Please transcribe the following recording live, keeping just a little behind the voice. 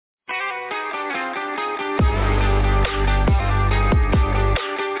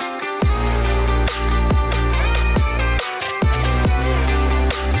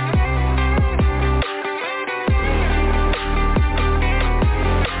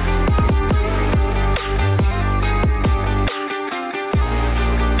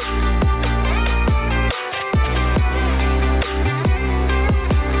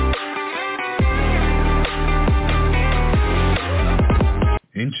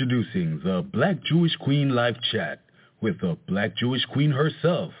Introducing the Black Jewish Queen Live Chat with the Black Jewish Queen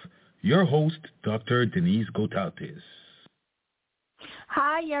herself, your host, Dr. Denise Gotatis.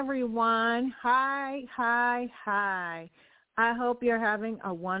 Hi, everyone. Hi. I hope you're having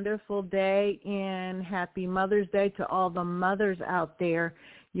a wonderful day, and happy Mother's Day to all the mothers out there.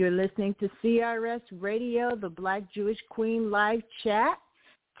 You're listening to CRS Radio, the Black Jewish Queen Live Chat.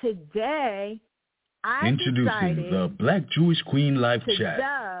 Today, I decided the Black Jewish Queen Live Chat.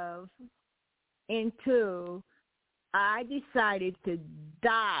 I decided to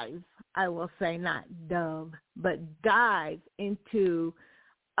dive, I will say not dove, but dive into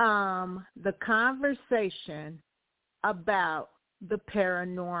the conversation about the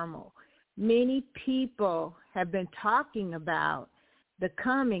paranormal. Many people have been talking about the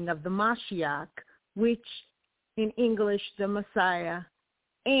coming of the Moshiach, which in English, the Messiah,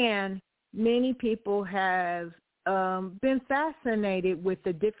 and many people have been fascinated with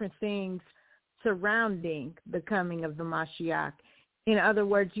the different things surrounding the coming of the Mashiach. In other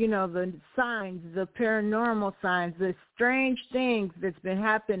words, the signs, the paranormal signs, the strange things that's been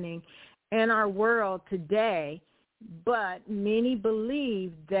happening in our world today. But many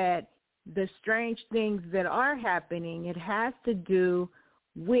believe that the strange things that are happening, it has to do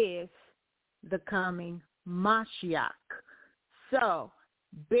with the coming Mashiach. So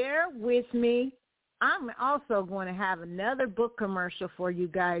bear with me. I'm also going to have another book commercial for you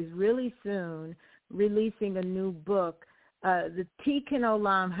guys really soon, releasing a new book, the Tikkun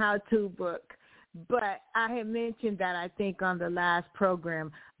Olam how-to book. But I had mentioned that, I think, on the last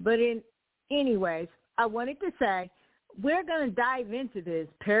program. But anyways, I wanted to say we're going to dive into this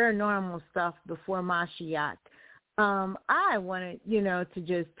paranormal stuff before Mashiach. I wanted, to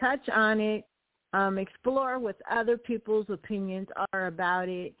just touch on it, explore what other people's opinions are about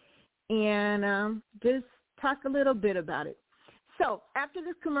it, and just talk a little bit about it. So after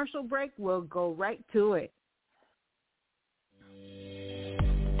this commercial break, we'll go right to it.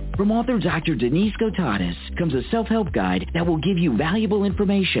 From author Dr. Denise Gotatis comes a self-help guide that will give you valuable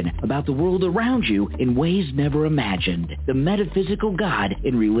information about the world around you in ways never imagined. The Metaphysical God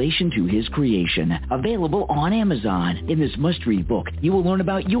in Relation to His Creation. Available on Amazon. In this must-read book, you will learn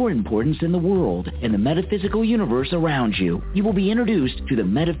about your importance in the world and the metaphysical universe around you. You will be introduced to the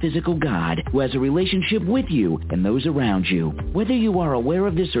Metaphysical God who has a relationship with you and those around you. Whether you are aware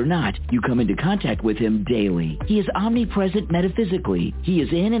of this or not, you come into contact with Him daily. He is omnipresent metaphysically. He is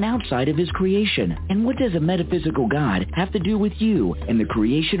in and outside of His creation. And what does a metaphysical God have to do with you and the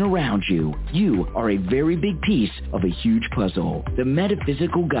creation around you? You are a very big piece of a huge puzzle. The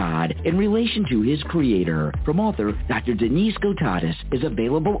Metaphysical God in Relation to His Creator, from author Dr. Denise Gotatis, is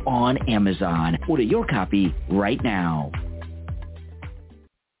available on Amazon. Order your copy right now.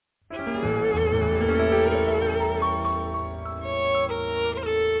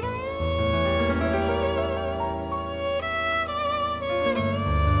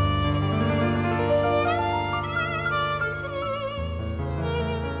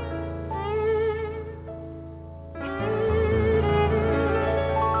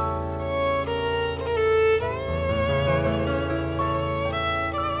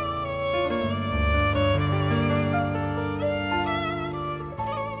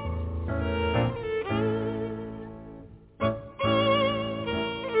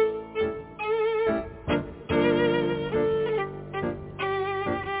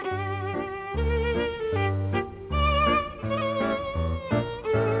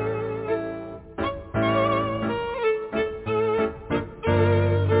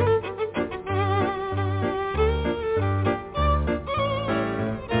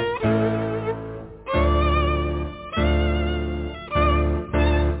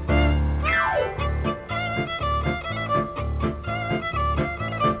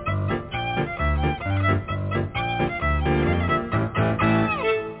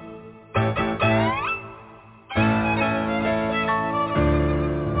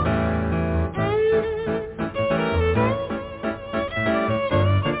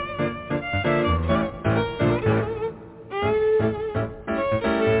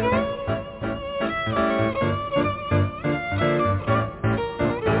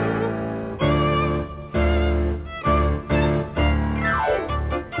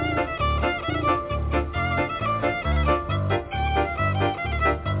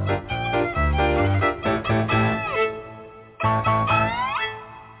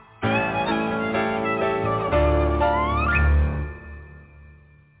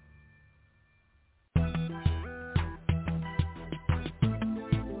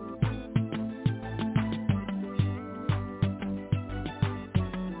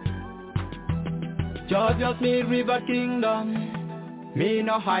 Georgia's made river kingdom. Me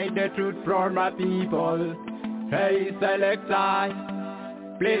no hide the truth from my people. Hey, selector,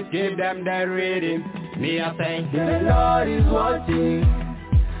 please give them the rhythm. Me a say, the Lord is watching.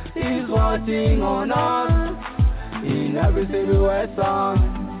 He's watching on us. In every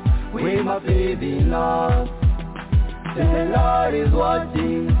situation, we must live in love. The Lord is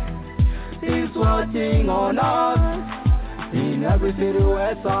watching. He's watching on us. In every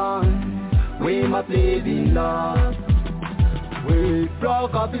situation, we must live in love. We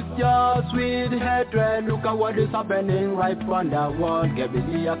broke up his jaws with hatred. Look at what is happening right from the world.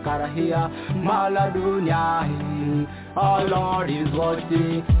 Gebilia Karahia, Maladunya. Our Lord is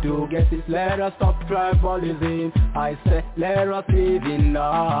watching to get his. Let us stop tribalism. I say, let us live in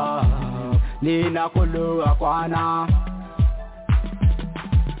love. Nina Kulu Akwana.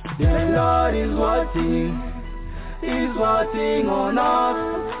 The Lord is watching. He's watching on us.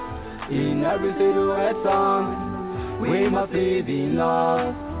 In every situation, we must live in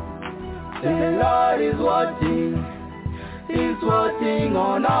love. The Lord is watching. He's watching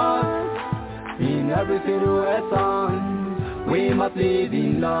on us. In every situation, we must live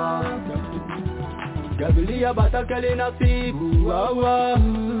in love. Gabrilia Batakalina Sibu,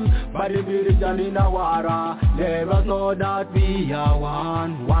 but the beauty in Awara. Let us know that we are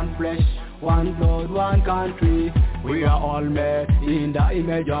one flesh, one blood, one country. We are all made in the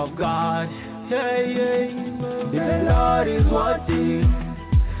image of God. Hey, the Lord is watching.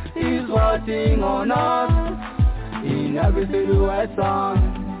 He's watching on us. In every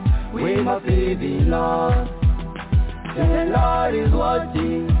situation, we must live in love. The Lord is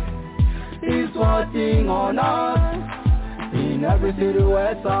watching. He's watching on us. In every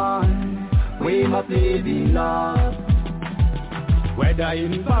situation, we must live in love. Whether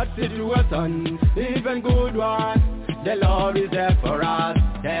in bad situation, even good one, the Lord is there for us.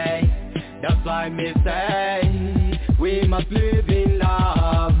 Hey, that's why me say, we must live in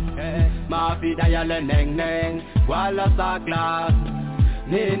love. Mafida yale neng neng, wala sa glass.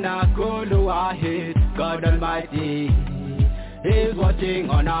 Nina kuluahi, God Almighty is watching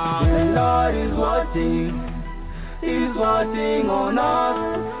on us. The Lord is watching. He's watching on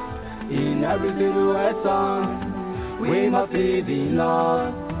us. In every situation, we must live in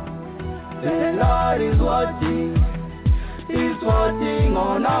love. The Lord is watching. He's watching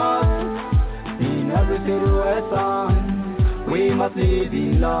on us. In every situation, we must live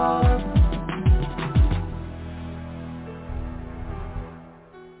in love.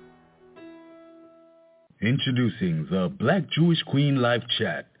 Introducing the Black Jewish Queen Live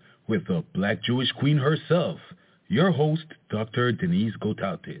Chat with the Black Jewish Queen herself, your host, Dr. Denise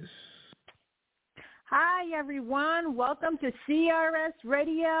Gotatis. Hi, everyone. Welcome to CRS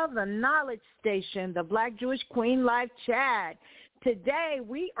Radio, the knowledge station, the Black Jewish Queen Live Chat. Today,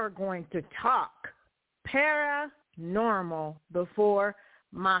 we are going to talk paranormal before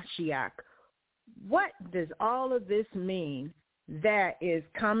Moshiach. What does all of this mean that is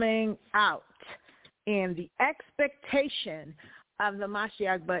coming out in the expectation of the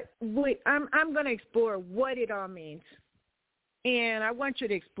Moshiach? But I'm going to explore what it all means. And I want you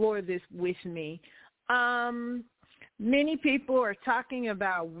to explore this with me. Many people are talking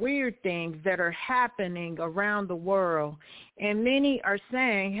about weird things that are happening around the world. And many are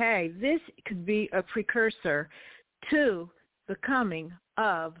saying, hey, this could be a precursor to the coming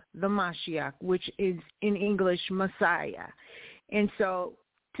of the Moshiach, which is in English, Messiah. And so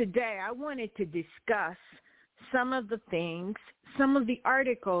today I wanted to discuss some of the things, some of the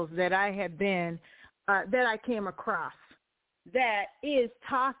articles that I have been, that I came across that is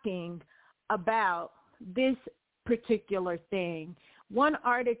talking about this particular thing. One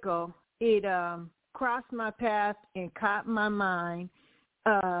article, it crossed my path and caught my mind,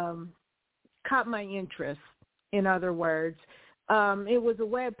 caught my interest, in other words. It was a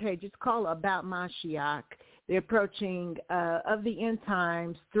web page. It's called About Moshiach, the approaching of the end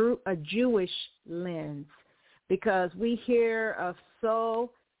times through a Jewish lens, because we hear of so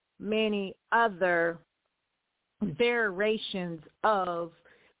many other variations of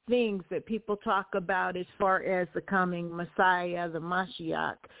things that people talk about as far as the coming Messiah, the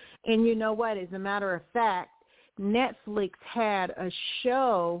Moshiach. And you know what? As a matter of fact, Netflix had a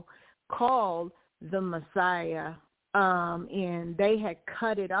show called The Messiah, and they had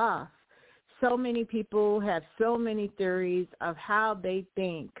cut it off. So many people have so many theories of how they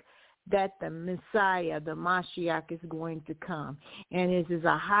think that the Messiah, the Moshiach, is going to come. And this is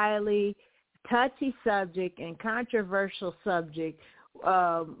a highly touchy subject and controversial subject,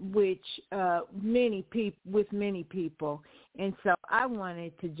 with many people. And so I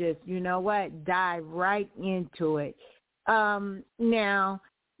wanted to just, dive right into it. Now,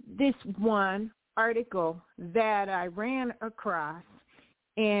 this one article that I ran across,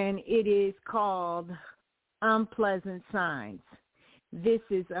 and it is called Unpleasant Signs. This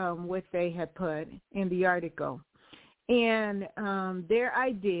is what they had put in the article. And their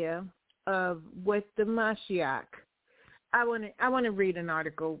idea of what the Moshiach, I want to read an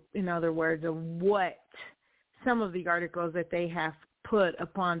article, in other words, of what some of the articles that they have put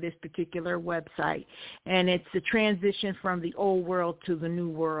upon this particular website. And it's the transition from the old world to the new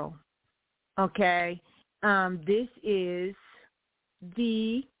world. Okay? This is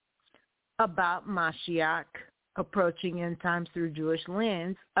the About Moshiach Approaching End Times Through Jewish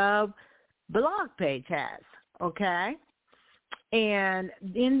Lens of blog page has. Okay? And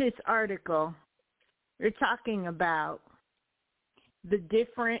in this article, they're talking about the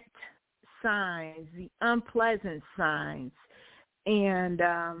different signs, the unpleasant signs, and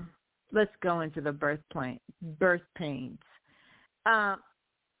let's go into the birth pains.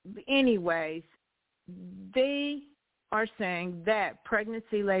 Anyways, they are saying that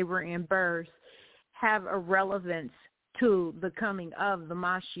pregnancy, labor, and birth have a relevance to the coming of the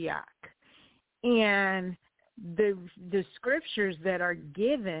Moshiach. And the scriptures that are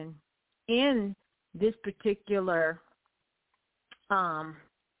given in this particular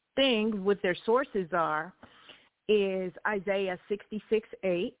thing, what their sources are, is Isaiah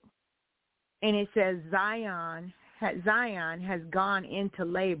 66:8, and it says Zion has gone into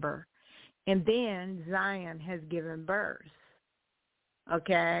labor, and then Zion has given birth.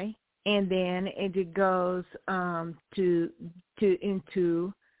 Okay, and then it goes into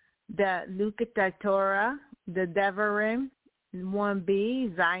the Lukat Torah, the Devarim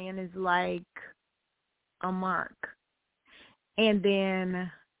 1b. Zion is like a mark, and then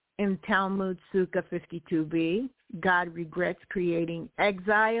in Talmud Sukkah 52b, God regrets creating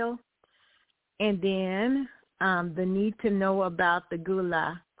exile, and then the need to know about the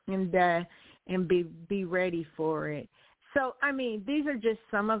Gula and be ready for it. So, I mean, these are just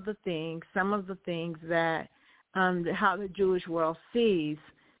some of the things that how the Jewish world sees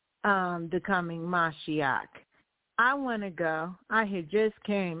the coming Mashiach. I want to go. I had just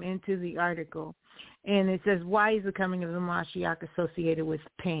came into the article, and it says, why is the coming of the Mashiach associated with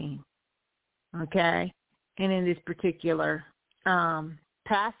pain? Okay? And in this particular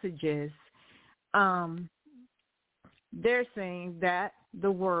passages, they're saying that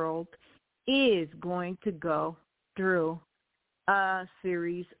the world is going to go through a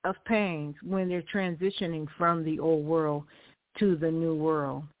series of pains when they're transitioning from the old world to the new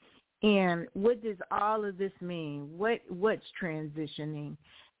world. And what does all of this mean? What's transitioning?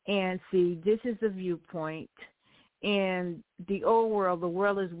 And see, this is the viewpoint. And the old world, the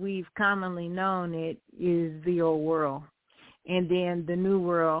world as we've commonly known it, is the old world. And then the new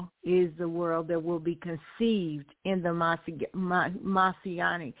world is the world that will be conceived in the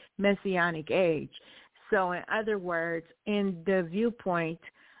Messianic age. So in other words, in the viewpoint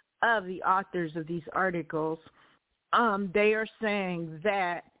of the authors of these articles, they are saying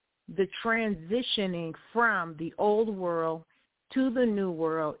that the transitioning from the old world to the new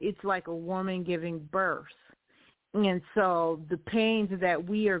world, it's like a woman giving birth. And so the pains that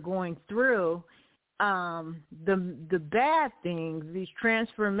we are going through, the bad things, these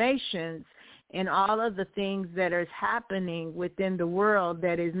transformations, and all of the things that is happening within the world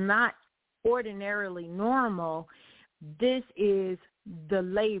that is not ordinarily normal, this is the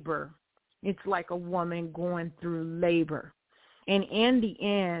labor. It's like a woman going through labor. And in the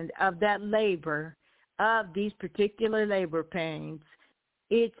end of that labor, of these particular labor pains,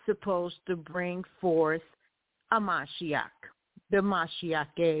 it's supposed to bring forth a Mashiach, the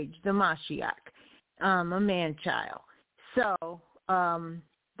Mashiach age, the Mashiach, a man-child. So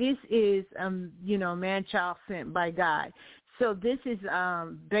this is, man-child sent by God. So this is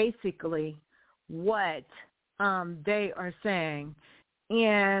basically what they are saying.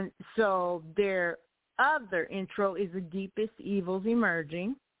 And so their other intro is the deepest evils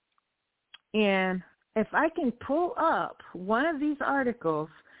emerging. And if I can pull up one of these articles,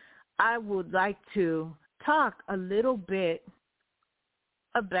 I would like to talk a little bit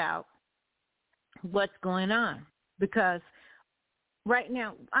about what's going on. Because right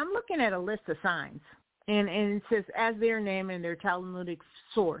now, I'm looking at a list of signs. And it says, as their name and their Talmudic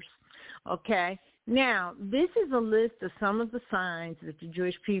source. Okay? Now, this is a list of some of the signs that the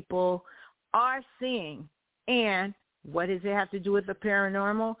Jewish people are seeing. And what does it have to do with the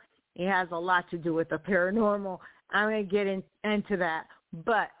paranormal? It has a lot to do with the paranormal. I'm going to get into that.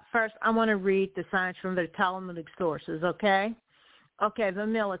 But first, I want to read the signs from the Talmudic sources, okay? Okay, the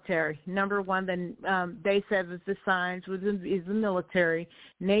military. Number one, they said that the signs is the military.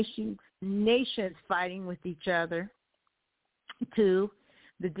 Nations fighting with each other. 2,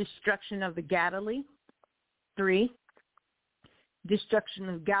 the destruction of the Galilee. 3, destruction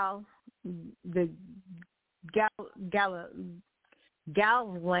of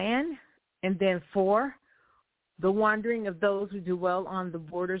land, and then 4, the wandering of those who dwell on the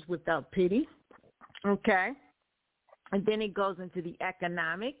borders without pity. Okay. And then it goes into the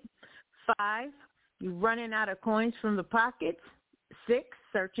economic. 5, you're running out of coins from the pockets. 6,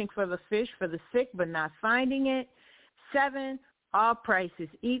 searching for the fish for the sick but not finding it. 7, all prices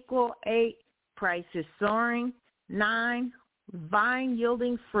equal. 8, prices soaring. 9, vine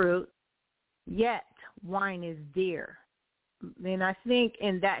yielding fruit, yet wine is dear. And I think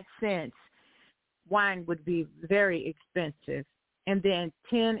in that sense, wine would be very expensive. And then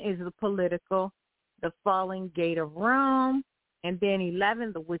 10 is the political, the falling gate of Rome. And then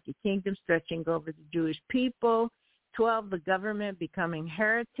 11, the wicked kingdom stretching over the Jewish people. 12, the government becoming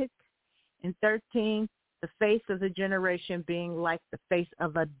heretic. And 13, the face of the generation being like the face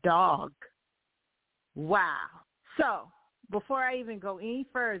of a dog. Wow. So before I even go any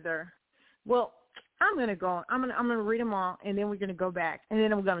further, well, I'm going to read them all, and then we're going to go back, and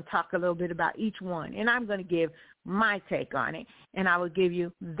then I'm going to talk a little bit about each one, and I'm going to give my take on it, and I will give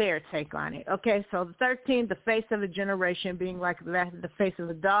you their take on it. Okay, so the 13, the face of a generation being like the face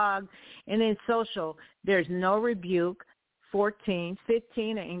of a dog, and then social, there's no rebuke. 14,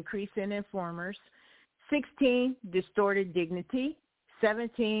 15, an increase in informers. 16, distorted dignity.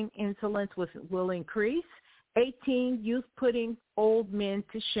 17, insolence will increase. 18, youth putting old men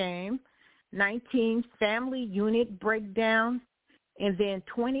to shame. 19, family unit breakdown. And then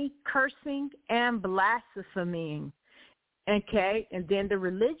 20, cursing and blaspheming. Okay, and then the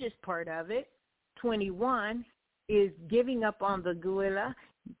religious part of it. 21 is giving up on the Geulah,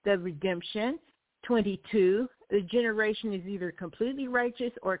 the redemption. 22, the generation is either completely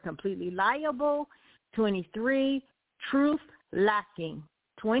righteous or completely liable. 23, truth lacking.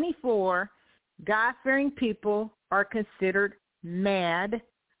 24, God-fearing people are considered mad.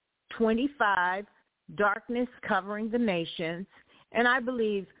 25, darkness covering the nations. And I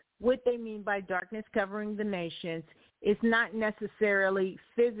believe what they mean by darkness covering the nations is not necessarily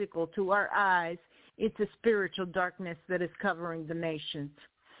physical to our eyes. It's a spiritual darkness that is covering the nations.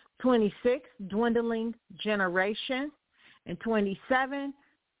 26, dwindling generation. And 27,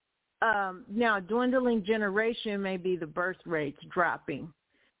 now dwindling generation may be the birth rates dropping.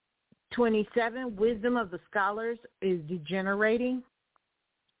 27, wisdom of the scholars is degenerating.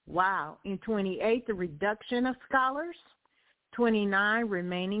 Wow. In 28, the reduction of scholars. 29,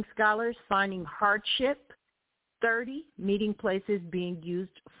 remaining scholars finding hardship. 30, meeting places being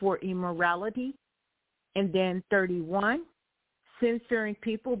used for immorality. And then 31, sin-fearing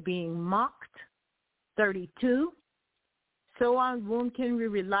people being mocked. 32, so on whom can we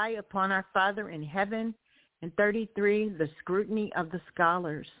rely upon our Father in heaven? And 33, the scrutiny of the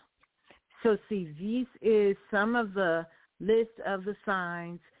scholars. So see, this is some of the list of the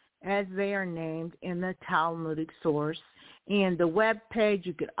signs as they are named in the Talmudic source. And the web page,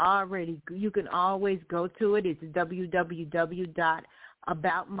 you can always go to it. It's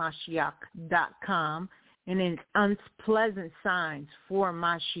www.aboutmashiach.com. And it's unpleasant signs for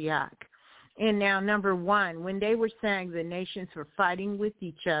Mashiach. And now, number 1, when they were saying the nations were fighting with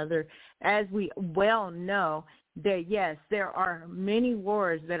each other, as we well know, that yes, there are many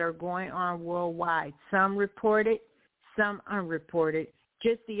wars that are going on worldwide. Some reported, some unreported.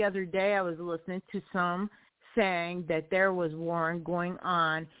 Just the other day, I was listening to some saying that there was war going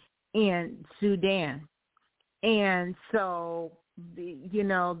on in Sudan. And so,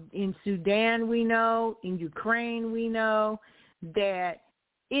 in Sudan we know, in Ukraine we know that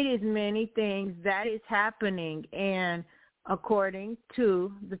it is many things that is happening. And according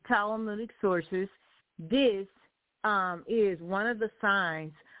to the Talmudic sources, this is one of the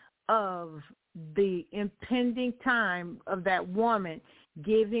signs of the impending time of that woman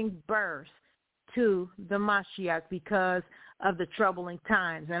giving birth to the Moshiach because of the troubling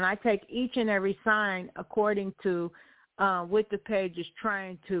times. And I take each and every sign according to what the page is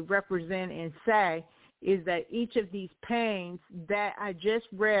trying to represent and say, is that each of these pains that I just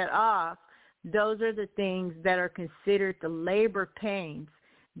read off, those are the things that are considered the labor pains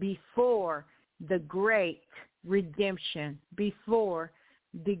before the great redemption, before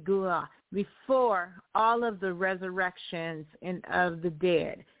the Geulah, before all of the resurrections of the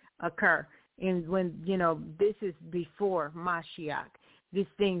dead occur. And when, this is before Mashiach, these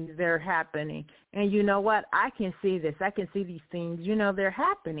things, they're happening. And you know what? I can see this. I can see these things, they're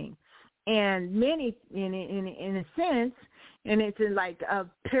happening. And many, in a sense, and it's like a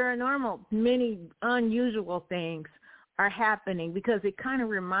paranormal, many unusual things are happening because it kind of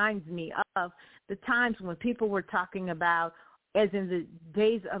reminds me of the times when people were talking about, as in the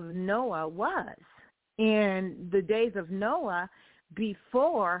days of Noah was. In the days of Noah,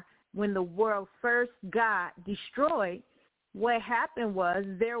 before, when the world first got destroyed, what happened was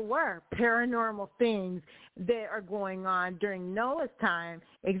there were paranormal things that are going on during Noah's time,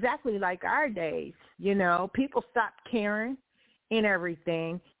 exactly like our days. You know, people stopped caring and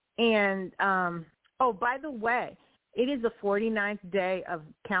everything. And, oh, by the way, it is the 49th day of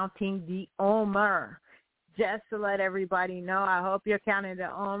counting the Omer. Just to let everybody know, I hope you're counting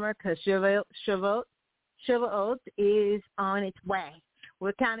the Omer because Shavuot is on its way.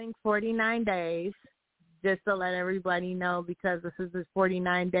 We're counting 49 days, just to let everybody know, because this is the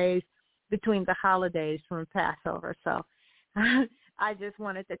 49 days between the holidays from Passover. So I just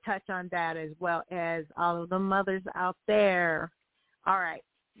wanted to touch on that, as well as all of the mothers out there. All right.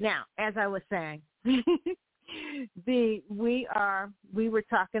 Now, as I was saying, we were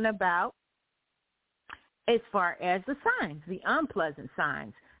talking about as far as the signs, the unpleasant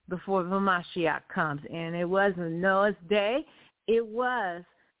signs before the Moshiach comes. And it wasn't Noah's day. It was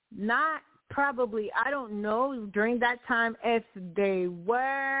not probably, I don't know, during that time if they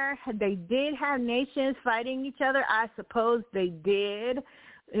did have nations fighting each other. I suppose they did.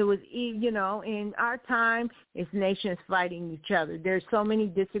 It was, you know, in our time, it's nations fighting each other. There's so many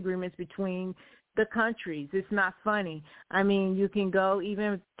disagreements between the countries. It's not funny. I mean, you can go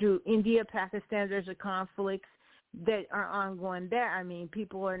even to India, Pakistan, there's a conflicts that are ongoing there. I mean,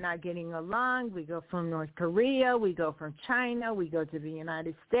 people are not getting along. We go from North Korea, we go from China, we go to the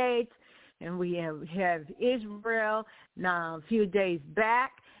United States, and we have Israel. Now, a few days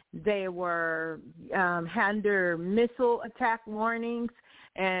back, they were had their missile attack warnings,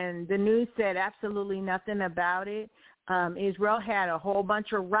 and the news said absolutely nothing about it. Israel had a whole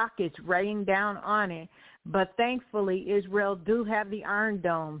bunch of rockets raining down on it, but thankfully Israel do have the Iron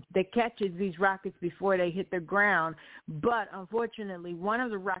Dome that catches these rockets before they hit the ground. But unfortunately, one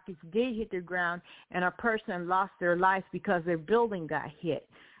of the rockets did hit the ground, and a person lost their life because their building got hit.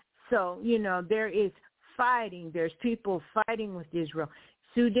 So, you know, there is fighting. There's people fighting with Israel.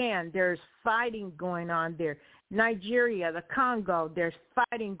 Sudan, there's fighting going on there. Nigeria, the Congo, there's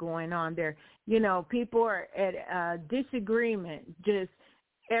fighting going on there. You know, people are at disagreement just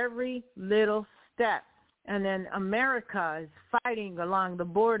every little step. And then America is fighting along the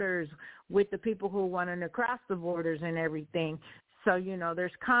borders with the people who want to cross the borders and everything. So, you know,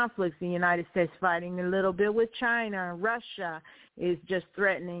 there's conflicts. The United States fighting a little bit with China, and Russia is just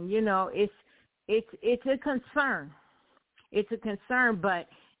threatening. You know, it's a concern. It's a concern, but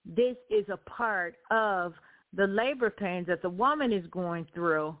this is a part of the labor pains that the woman is going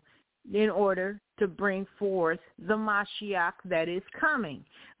through in order to bring forth the Moshiach that is coming.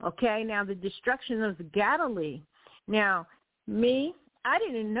 Okay, now the destruction of the Galilee. Now, I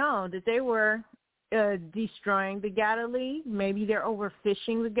didn't know that they were destroying the Galilee. Maybe they're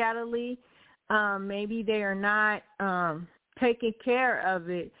overfishing the Galilee. Maybe they are not taking care of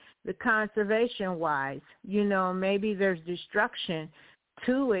it, the conservation-wise. You know, maybe there's destruction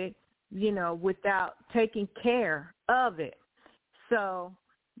to it, you know, without taking care of it. So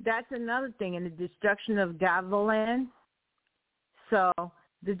that's another thing. And the destruction of Gavilan. So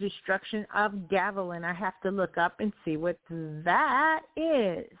the destruction of Gavilan, I have to look up and see what that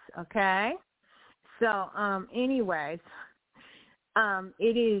is, okay? So anyways,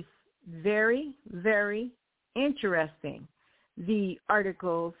 it is very, very interesting, the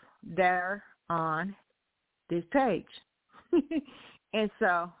articles that are on this page. And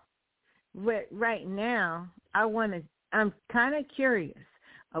so right now, I'm kind of curious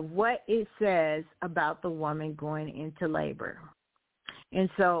of what it says about the woman going into labor. And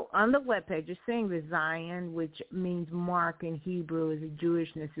so on the webpage, you're saying the Zion, which means mark in Hebrew, is a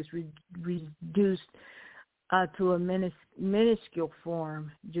Jewishness, is reduced to a minuscule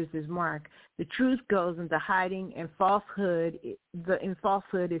form, just as mark. The truth goes into hiding, and falsehood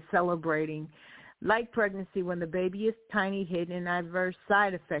is celebrating. Like pregnancy, when the baby is tiny, hidden, and adverse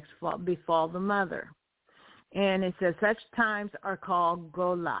side effects befall the mother. And it says such times are called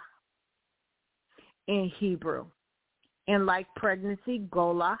gola in Hebrew. And like pregnancy,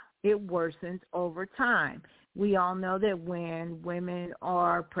 gola, it worsens over time. We all know that when women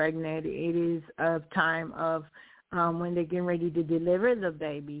are pregnant, it is a time of when they're getting ready to deliver the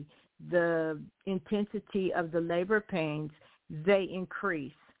baby, the intensity of the labor pains, they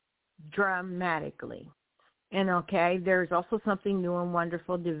increase dramatically. And okay, there's also something new and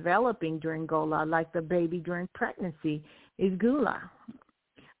wonderful developing during Gola, like the baby during pregnancy is Gula.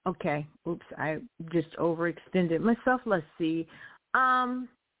 Okay, oops, I just overextended myself. Let's see. And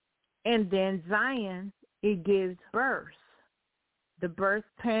then Zion, it gives birth. The birth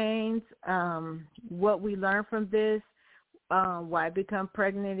pains, what we learn from this, why become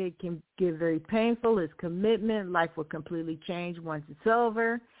pregnant? It can get very painful. It's commitment. Life will completely change once it's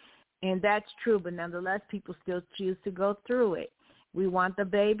over. And that's true, but nonetheless, people still choose to go through it. We want the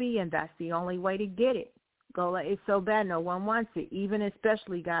baby, and that's the only way to get it. Gola is so bad. No one wants it, even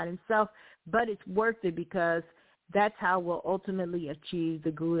especially God himself. But it's worth it because that's how we'll ultimately achieve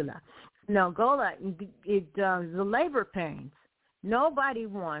the Geula. Now, Gola, the labor pains. Nobody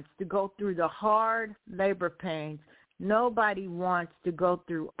wants to go through the hard labor pains. Nobody wants to go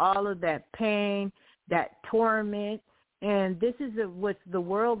through all of that pain, that torment. And this is what the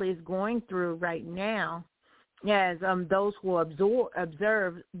world is going through right now. As those who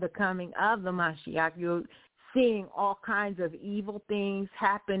observe the coming of the Moshiach, you're seeing all kinds of evil things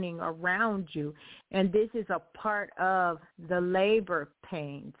happening around you. And this is a part of the labor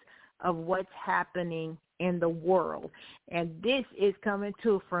pains of what's happening in the world. And this is coming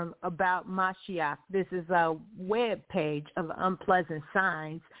to from About Moshiach. This is a web page of unpleasant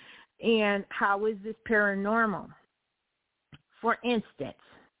signs. And how is this paranormal? For instance,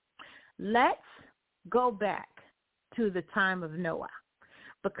 let's go back to the time of Noah,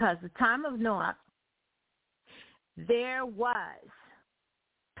 because the time of Noah, there was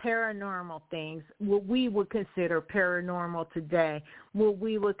paranormal things, what we would consider paranormal today, what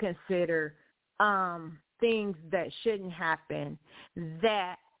we would consider things that shouldn't happen,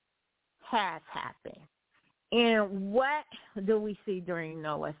 that has happened. And what do we see during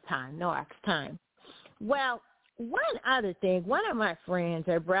Noah's time? Well, one other thing, one of my friends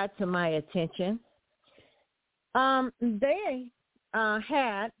had brought to my attention, they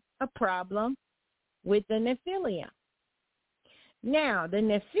had a problem with the Nephilim. Now, the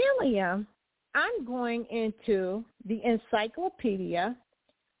Nephilim, I'm going into the Encyclopedia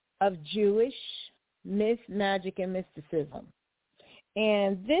of Jewish Myth, Magic, and Mysticism.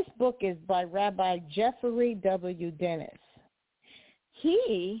 And this book is by Rabbi Jeffrey W. Dennis.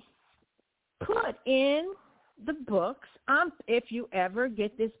 He put in the books, if you ever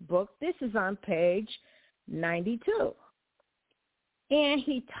get this book, this is on page 92. And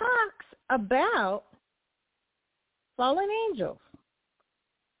he talks about fallen angels.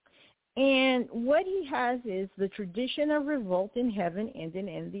 And what he has is the tradition of revolt in heaven ending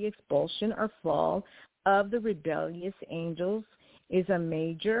in the expulsion or fall of the rebellious angels is a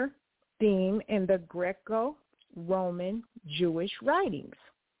major theme in the Greco-Roman Jewish writings.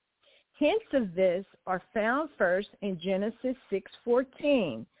 Hints of this are found first in Genesis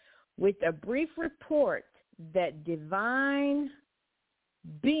 6:14, with a brief report that divine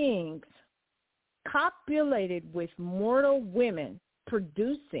beings copulated with mortal women,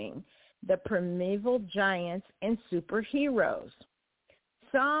 producing the primeval giants and superheroes.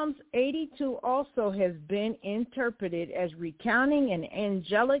 Psalms 82 also has been interpreted as recounting an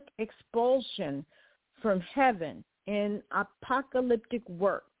angelic expulsion from heaven in apocalyptic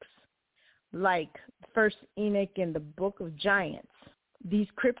works like First Enoch and the Book of Giants. These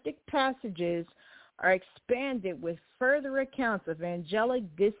cryptic passages are expanded with further accounts of angelic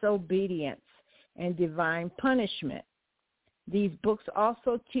disobedience and divine punishment. These books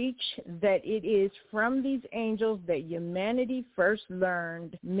also teach that it is from these angels that humanity first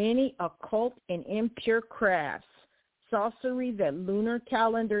learned many occult and impure crafts, sorcery, the lunar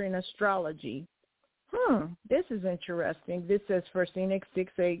calendar, and astrology. This is interesting. This says First Enoch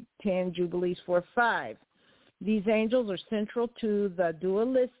 6:8-10, Jubilees 4:5. These angels are central to the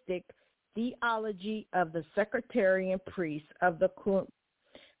dualistic theology of the sectarian priests of the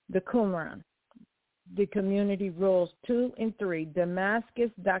Qumran. The Community Rules 2 and 3,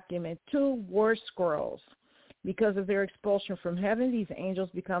 Damascus Document 2, War Scrolls. Because of their expulsion from heaven, these angels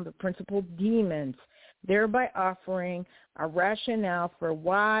become the principal demons, thereby offering a rationale for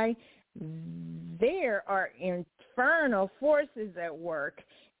why there are infernal forces at work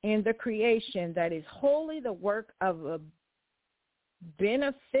in the creation that is wholly the work of a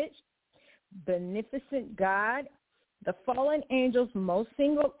beneficent God. The fallen angels most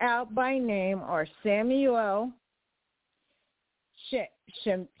singled out by name are Samuel,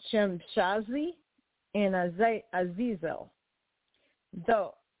 Shemshazi, and Azazel.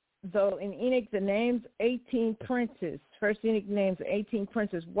 Though in Enoch the names 18 princes, First Enoch names 18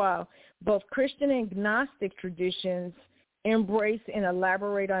 princes, while both Christian and Gnostic traditions embrace and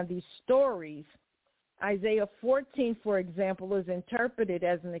elaborate on these stories. Isaiah 14, for example, is interpreted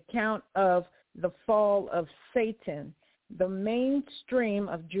as an account of the fall of Satan. The mainstream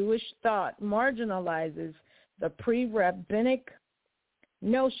of Jewish thought marginalizes the pre-rabbinic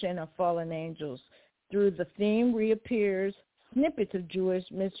notion of fallen angels. Through the theme reappears snippets of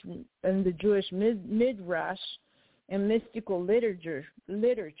the Jewish midrash and mystical literature.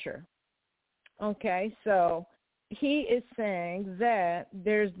 Okay, so he is saying that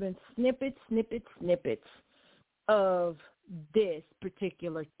there's been snippets of this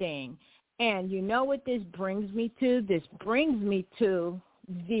particular thing. And you know what this brings me to? This brings me to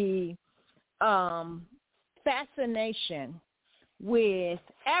the fascination with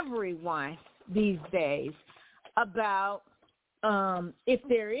everyone these days about if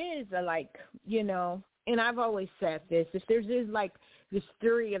there is a, like, you know, and I've always said this, if there's like this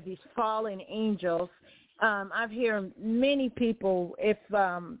theory of these fallen angels, I've heard many people, if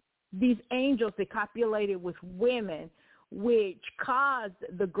these angels that copulated with women, which caused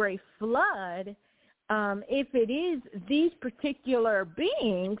the great flood, if it is these particular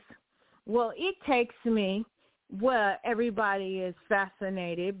beings, well, it takes me what everybody is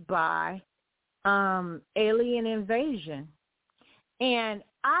fascinated by, alien invasion. And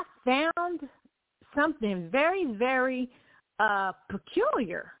I found something very, very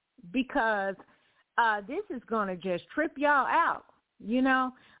peculiar, because this is going to just trip y'all out, you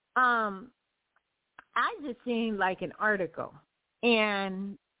know. I just seen like an article,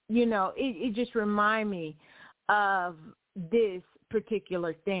 and, you know, it just remind me of this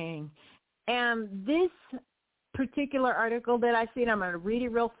particular thing. And this particular article that I seen, I'm going to read it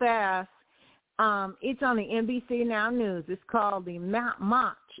real fast. It's on the NBC Now News. It's called the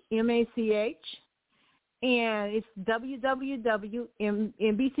Mach, M-A-C-H, and it's www.NBC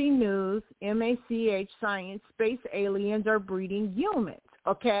News, M-A-C-H, Science, Space Aliens Are Breeding Humans,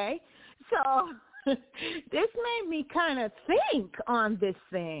 okay? So this made me kind of think on this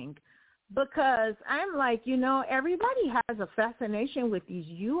thing, because I'm like, you know, everybody has a fascination with these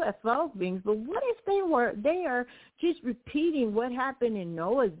UFO things, but what if they are just repeating what happened in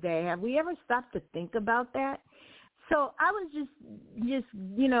Noah's day? Have we ever stopped to think about that? So I was just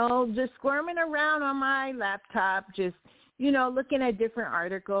you know, just squirming around on my laptop, just, you know, looking at different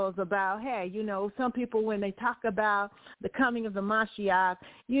articles about, hey, you know, some people, when they talk about the coming of the Moshiach,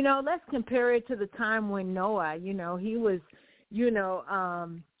 you know, let's compare it to the time when Noah, you know, he was, you know,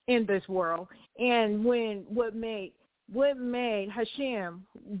 in this world, and when what made Hashem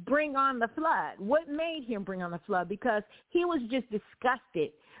bring on the flood? What made him bring on the flood? Because he was just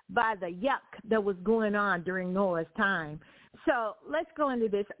disgusted by the yuck that was going on during Noah's time. So let's go into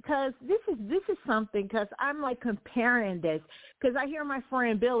this, because this is something, because I'm like comparing this, because I hear my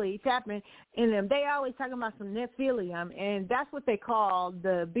friend Billy Chapman and them, they always talking about some Nephilim, and that's what they call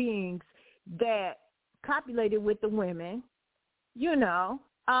the beings that copulated with the women, you know,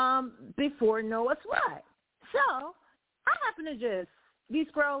 before Noah's flood. So I happen to just be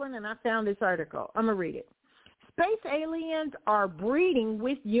scrolling, and I found this article. I'm going to read it. Space aliens are breeding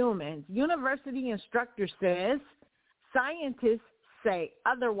with humans. University instructor says. Scientists say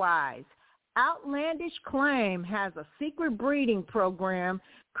otherwise. Outlandish claim has a secret breeding program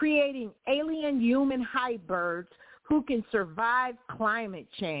creating alien-human hybrids who can survive climate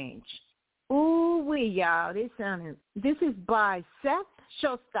change. Ooh-wee, y'all. This is by Seth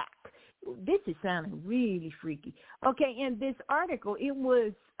Shostak. This is sounding really freaky. Okay, in this article, it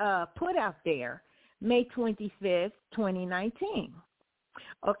was put out there May 25th, 2019.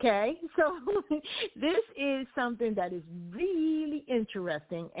 Okay, so this is something that is really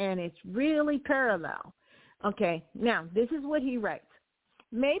interesting, and it's really parallel. Okay, now this is what he writes.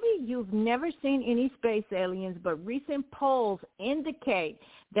 Maybe you've never seen any space aliens, but recent polls indicate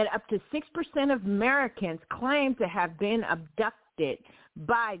that up to 6% of Americans claim to have been abducted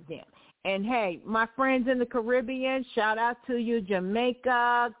by them. And hey, my friends in the Caribbean, shout out to you,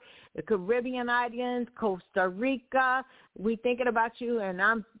 Jamaica, the Caribbean Islands, Costa Rica. We thinking about you, and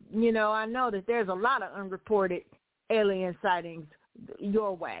I know that there's a lot of unreported alien sightings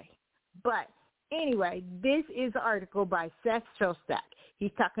your way. But anyway, this is an article by Seth Shostak.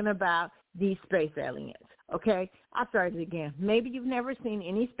 He's talking about these space aliens. Okay, I'll start it again. Maybe you've never seen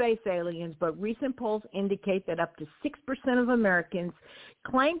any space aliens, but recent polls indicate that up to 6% of Americans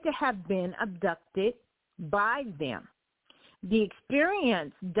claim to have been abducted by them. The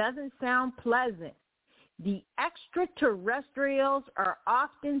experience doesn't sound pleasant. The extraterrestrials are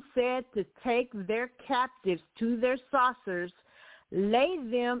often said to take their captives to their saucers, lay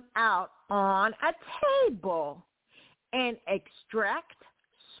them out on a table, and extract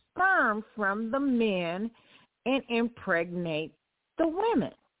sperm from the men and impregnate the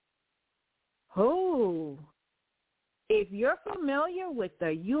women. Oh, if you're familiar with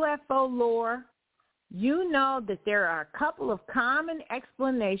the UFO lore, you know that there are a couple of common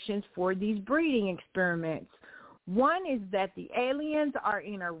explanations for these breeding experiments. One is that the aliens are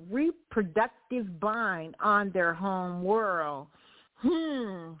in a reproductive bind on their home world.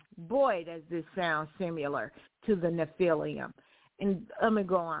 Boy, does this sound similar to the Nephilim. And let me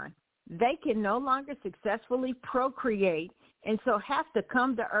go on. They can no longer successfully procreate and so have to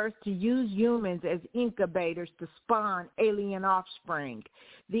come to Earth to use humans as incubators to spawn alien offspring.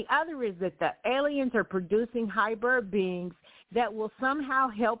 The other is that the aliens are producing hybrid beings that will somehow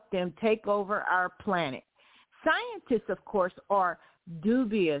help them take over our planet. Scientists, of course, are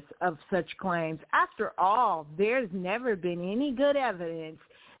dubious of such claims. After all, there's never been any good evidence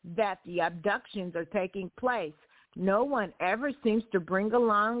that the abductions are taking place. No one ever seems to bring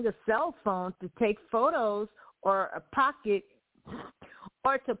along a cell phone to take photos or to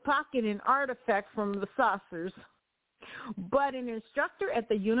pocket an artifact from the saucers. But an instructor at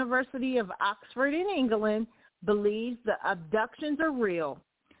the University of Oxford in England believes the abductions are real.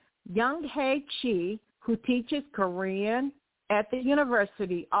 Young Hae Chi, who teaches Korean at the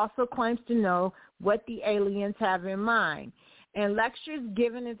university, also claims to know what the aliens have in mind. In lectures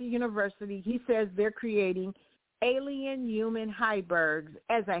given at the university, he says they're creating alien-human hybrids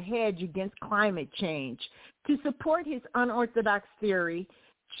as a hedge against climate change. To support his unorthodox theory,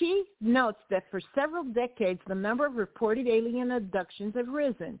 Chi notes that for several decades, the number of reported alien abductions have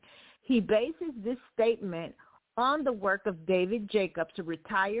risen. He bases this statement on the work of David Jacobs, a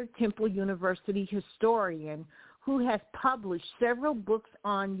retired Temple University historian who has published several books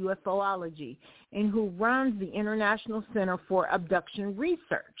on UFOlogy and who runs the International Center for Abduction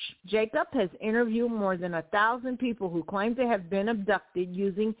Research. Jacob has interviewed more than 1,000 people who claim to have been abducted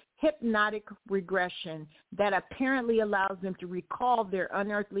using hypnotic regression that apparently allows them to recall their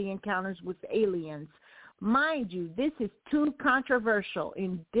unearthly encounters with aliens. Mind you, this is too controversial,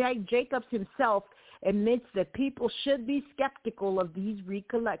 and Jacobs himself admits that people should be skeptical of these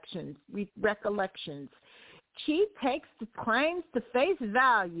recollections. Chi takes the claims to face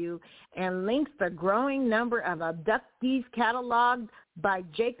value and links the growing number of abductees cataloged by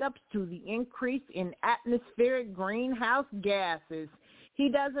Jacobs to the increase in atmospheric greenhouse gases. He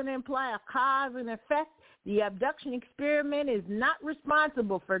doesn't imply a cause and effect. The abduction experiment is not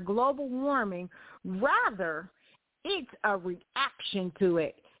responsible for global warming. Rather, it's a reaction to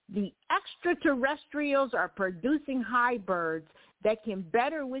it. The extraterrestrials are producing hybrids that can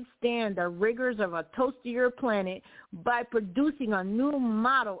better withstand the rigors of a toastier planet by producing a new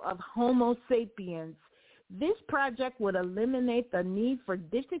model of Homo sapiens. This project would eliminate the need for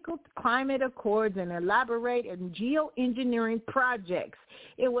difficult climate accords and elaborate geoengineering projects.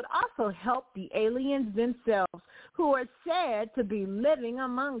 It would also help the aliens themselves, who are said to be living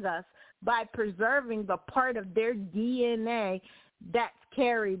among us, by preserving the part of their DNA that's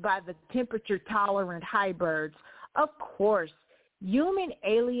carried by the temperature-tolerant hybrids. Of course,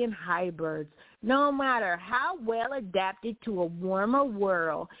 human-alien hybrids, no matter how well adapted to a warmer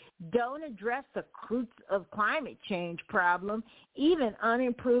world, don't address the roots of climate change problem. Even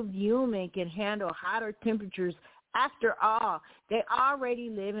unimproved human can handle hotter temperatures. After all, they already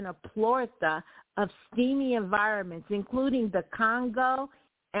live in a plethora of steamy environments, including the Congo,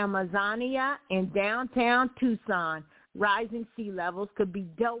 Amazonia, and downtown Tucson. Rising sea levels could be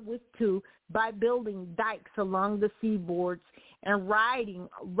dealt with, too, by building dikes along the seaboards and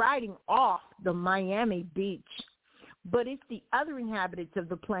riding off the Miami beach. But it's the other inhabitants of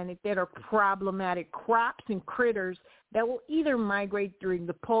the planet that are problematic, crops and critters that will either migrate during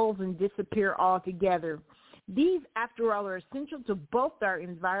the poles and disappear altogether. These, after all, are essential to both our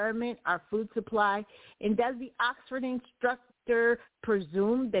environment, our food supply, and does the Oxford instructor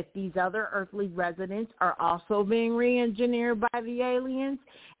presume that these other earthly residents are also being re-engineered by the aliens?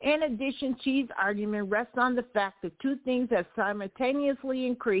 In addition, Chi's argument rests on the fact that two things have simultaneously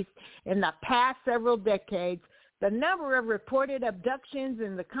increased in the past several decades: the number of reported abductions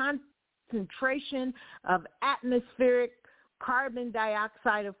and the concentration of atmospheric carbon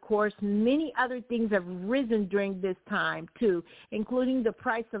dioxide. Of course, many other things have risen during this time, too, including the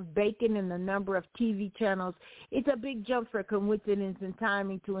price of bacon and the number of TV channels. It's a big jump for coincidence and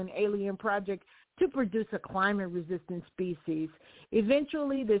timing to an alien project to produce a climate-resistant species.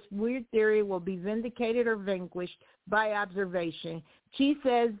 Eventually, this weird theory will be vindicated or vanquished by observation. Chi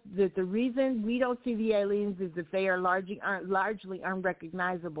says that the reason we don't see the aliens is that they are largely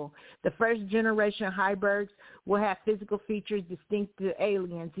unrecognizable. The first-generation hybrids will have physical features distinct to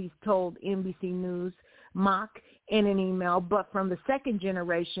aliens, he's told NBC News Mock in an email. But from the second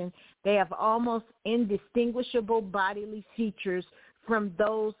generation, they have almost indistinguishable bodily features from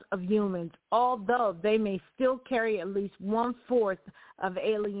those of humans, although they may still carry at least 1/4 of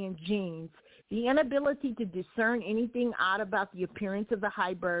alien genes. The inability to discern anything odd about the appearance of the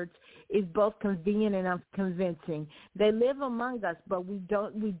hybrids is both convenient and unconvincing. They live among us, but we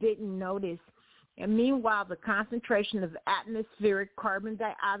didn't notice. And meanwhile, the concentration of atmospheric carbon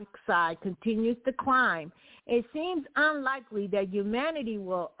dioxide continues to climb. It seems unlikely that humanity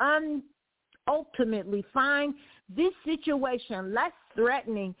will ultimately find this situation less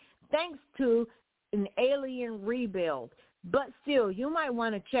threatening thanks to an alien rebuild. But still, you might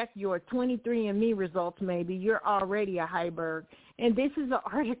want to check your 23andMe results. Maybe you're already a Heiberg. And this is an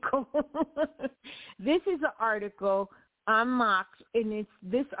article. This is an article on Mox, and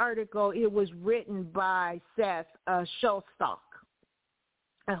this article, it was written by Seth Showstock.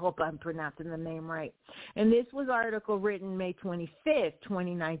 I hope I'm pronouncing the name right. And this was an article written May 25th,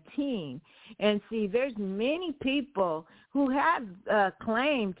 2019. And see, there's many people who have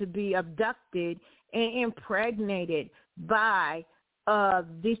claimed to be abducted and impregnated by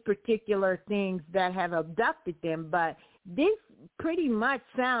these particular things that have abducted them. But this pretty much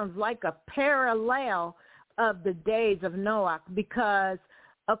sounds like a parallel of the days of Noah, because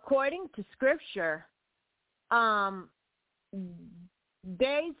according to Scripture,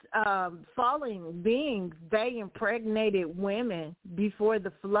 these falling beings, they impregnated women before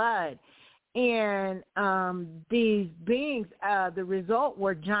the flood. And these beings, the result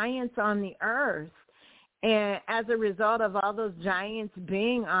were giants on the earth. And as a result of all those giants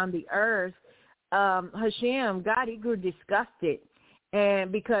being on the earth, Hashem, God, he grew disgusted,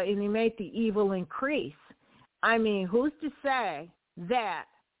 and he made the evil increase. I mean, who's to say that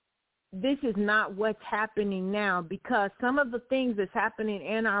this is not what's happening now? Because some of the things that's happening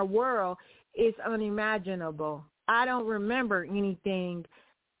in our world is unimaginable. I don't remember anything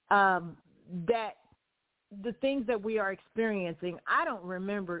that the things that we are experiencing. I don't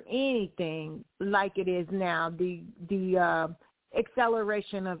remember anything like it is now. The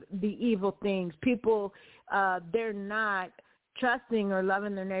acceleration of the evil things. People, they're not trusting or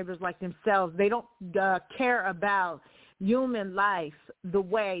loving their neighbors like themselves. They don't care about human life the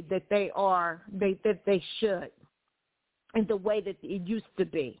way that they should, and the way that it used to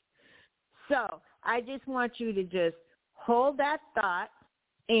be. So I just want you to just hold that thought,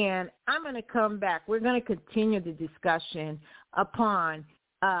 and I'm going to come back. We're going to continue the discussion upon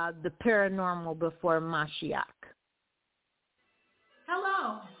the paranormal before Moshiach.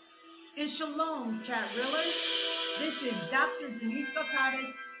 Hello, and shalom, chat reelers. This is Dr. Denise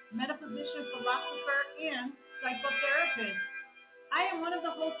Gotares, metaphysician, philosopher, and psychotherapist. I am one of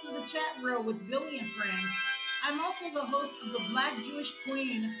the hosts of the chat reel with Billy and Friends. I'm also the host of the Black Jewish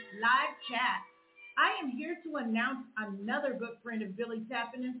Queen live chat. I am here to announce another good friend of Billy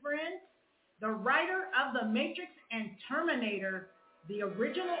Tappan and Friends, the writer of The Matrix and Terminator, the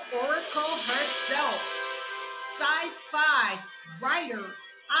original Oracle herself, sci-fi writer,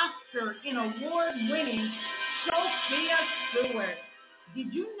 Oscar, and award-winning Sophia Stewart.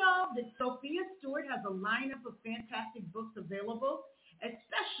 Did you know that Sophia Stewart has a lineup of fantastic books available,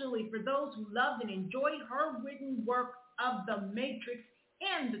 especially for those who loved and enjoyed her written work of The Matrix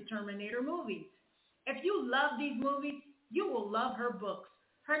and the Terminator movies? If you love these movies, you will love her books.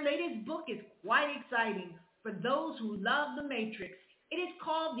 Her latest book is quite exciting for those who love The Matrix. It is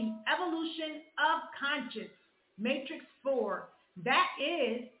called The Evolution of Conscience, Matrix 4. That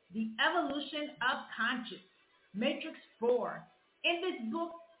is The Evolution of Conscience, Matrix 4. In this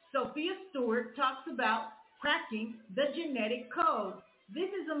book, Sophia Stewart talks about cracking the genetic code. This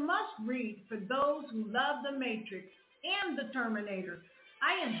is a must-read for those who love The Matrix and the Terminator.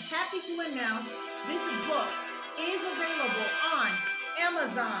 I am happy to announce this book is available on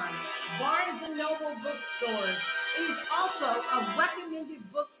Amazon, Barnes & Noble bookstores. It is also a recommended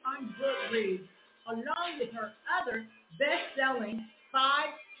book on Goodreads, along with her other best-selling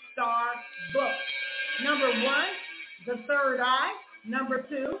 5-star books. Number 1, The Third Eye. Number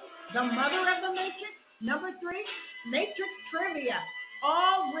 2, The Mother of the Matrix. Number 3, Matrix Trivia,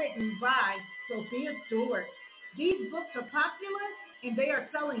 all written by Sophia Stewart. These books are popular and they are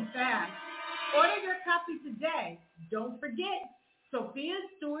selling fast. Order your copy today. Don't forget, Sophia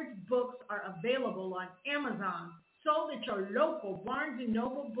Stewart's books are available on Amazon, sold at your local Barnes &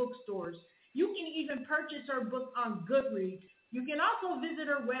 Noble bookstores. You can even purchase her book on Goodreads. You can also visit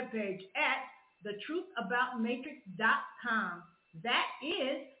her webpage at thetruthaboutmatrix.com. That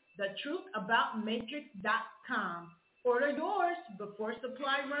is thetruthaboutmatrix.com. Order yours before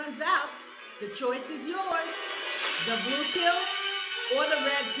supply runs out. The choice is yours. The blue pill or the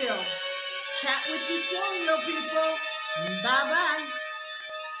red pill. Chat with you soon, little people. Bye-bye.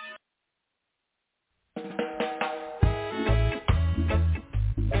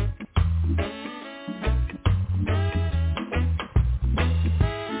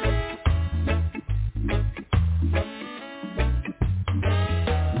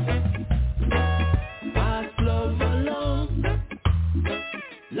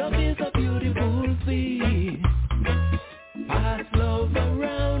 Love is a beautiful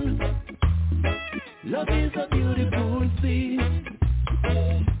Love is a beautiful thing.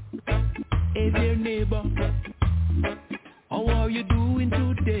 Hey dear neighbor, how are you doing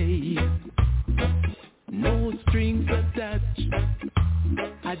today? No strings attached.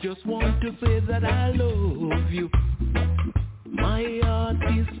 I just want to say that I love you. My heart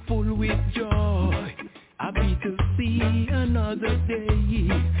is full with joy. Happy to see another day.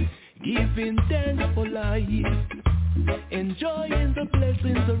 Giving thanks for life. Enjoying the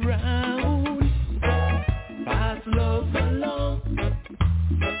blessings around. Pass love along.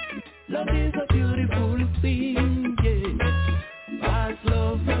 Love is a beautiful thing, yeah. Pass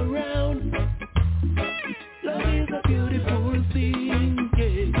love around. Love is a beautiful thing,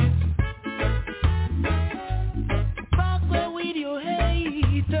 yeah. Back where with your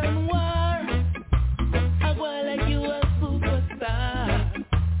hate and war, I go like you a superstar.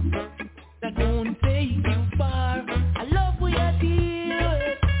 That won't take you far. I love what you deal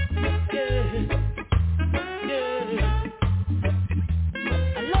with, yeah.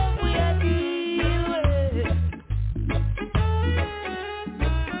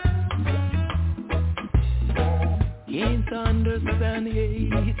 Can't understand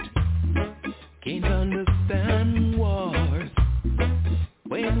hate, can't understand wars.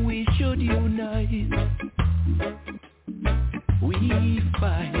 When we should unite, we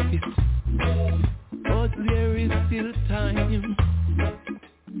fight. But there is still time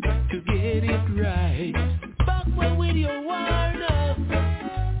to get it right. Back where with your war now,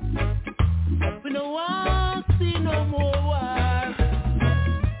 we don't want to see no more war.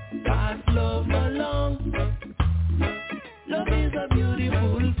 Pass love along. Love is a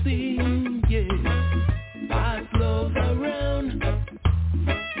beautiful thing, yeah. Pass love around.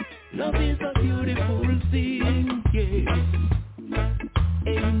 Love is a beautiful thing, yeah.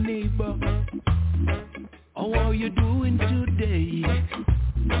 Hey neighbor, how are you doing today?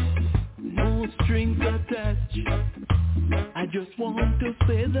 No strings attached. I just want to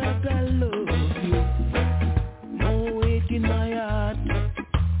say that I love you. No hate in my heart.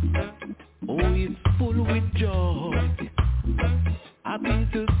 Oh, it's full with joy. Happy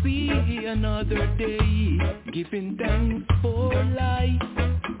to see another day, giving thanks for life.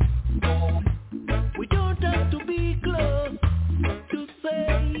 We don't have to be close to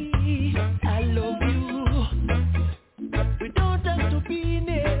say I love you. We don't have to be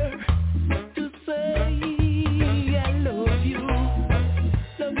near to say I love you.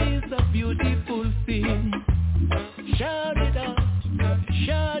 Love is a beautiful thing. Shout it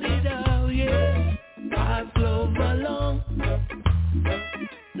out, yeah. Pass love along.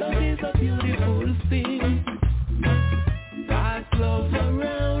 Love is a beautiful thing. Pass love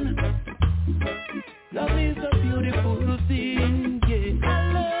around. Love is a beautiful thing, yeah. I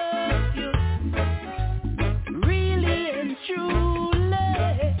love you, really and truly.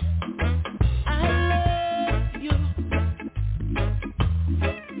 I love you.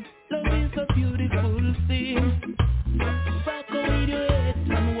 Love is a beautiful thing. Back with your hate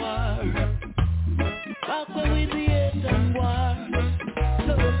and war. Back with the hate and war.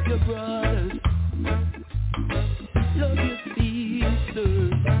 Love your brothers, love your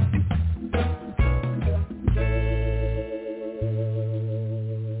sisters.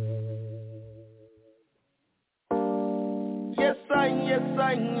 Yes,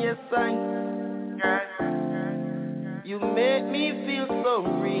 I. You make me feel so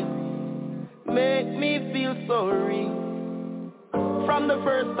real, make me feel so real. From the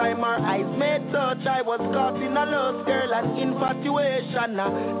first time our eyes made touch, I was caught in a lust, girl, and infatuation.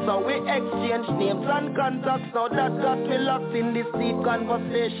 So we exchanged names and contacts. Now that got me locked in this deep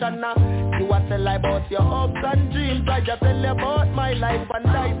conversation. You a tell about your hopes and dreams, I just tell you about my life and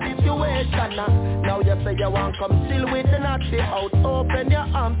life situation. Now you say you want come chill with the natty out. Open your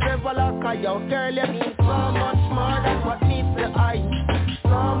arms, never lock out. Girl, you mean so much more than what meets the eye.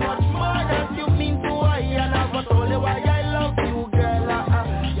 So much more than you mean to I. And I was only why I love you, girl.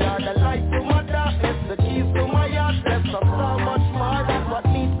 You're the light to my darkness, the keys to my heart. There's so much more than what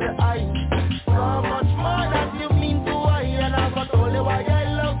meets the eye. So much more than you mean to I. And I was only why I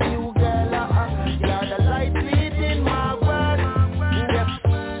love you, girl. You're the light leading my world. Yes,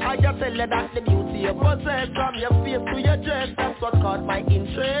 I just tell you that the beauty you possess, from your face to your dress, that's what caught my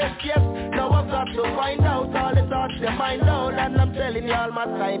interest. Yes, now I've got to find out all the thoughts you find out, and I'm telling you all my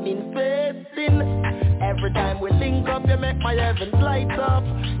time investing. Every time we link up, you make my heavens light up.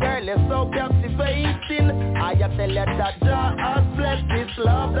 Girl, you're so captivating. I tell you that Jah has blessed this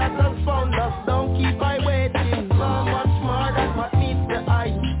love that has found us. Don't keep I waiting. So much more than what meets the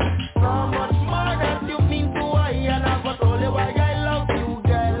eye. So much more than you mean to I. And I was only why I love you,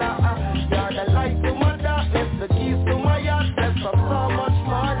 girl. You're the light to my darkness, the keys to my heart. There's so much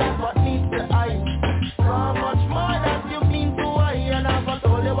more than what meets the eye.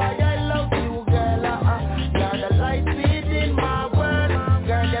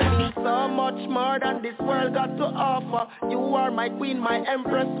 my queen, my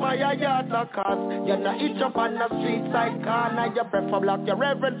empress, my yada cause. You're not itch up on the street side corner. You prefer block your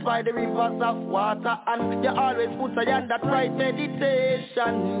reverence by the rivers of water. And you always put a hand that right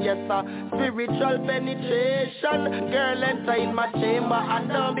meditation. Yes sir, spiritual penetration. Girl, enter in my chamber and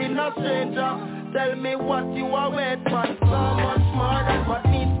don't be no stranger. Tell me what you are waiting for. So much more than what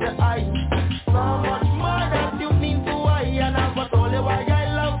meets the eye. So much more than you mean to I. And I was only why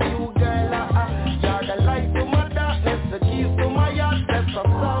I love you, girl. You're the light to my darkness, the keys to my heart. There's so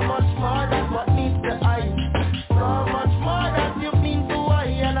much more than what meets the eye. So much more than you mean to I.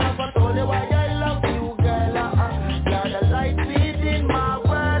 And I was only why I love you, girl. You're the light within my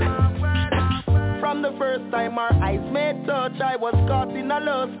world. From the first time our eyes made touch, I was caught in a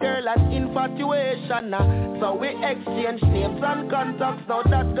lust, girl, and infatuation. So we exchanged names and contacts. Now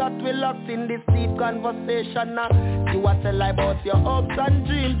that got we locked in this deep conversation. You a tell about your hopes and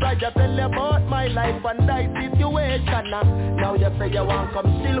dreams, I just tell you about my life and die situation. Now you say you want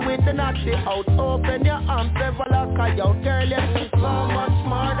come chill with the natty out. Open your arms, never lock I out. Girl, you mean so much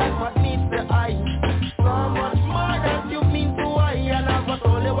more than what meets the eye. So much more than you mean to I. And I was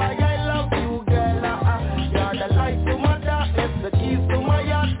only why I love you, girl. You're the light to my darkness, the keys to my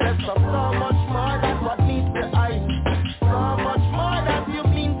heart. There's so much more than what meets the eye. So much more than you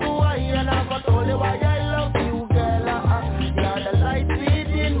mean to I. And I was only why I love you, girl. You're the light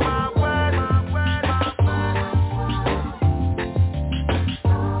within my world.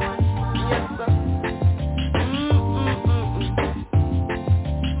 Yes, sir.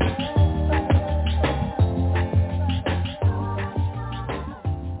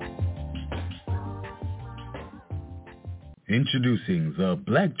 Introducing the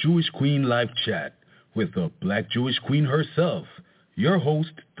Black Jewish Queen Live Chat with the Black Jewish Queen herself, your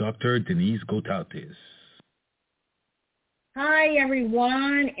host, Dr. Denise Gotautis. Hi,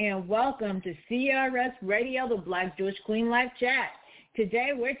 everyone, and welcome to CRS Radio, the Black Jewish Queen Live Chat.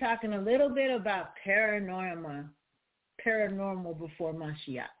 Today, we're talking a little bit about paranormal before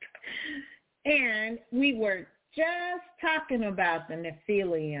Moshiach. And we were just talking about the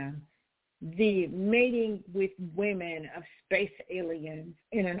Nephilim, the mating with women of space aliens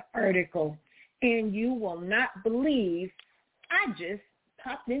in an article. And you will not believe I just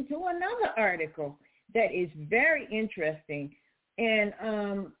popped into another article that is very interesting. And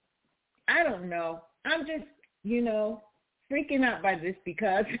I don't know. I'm just, freaking out by this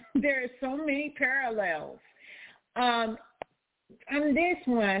because there are so many parallels. On this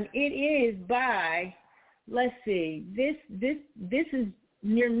one, it is by, let's see, this is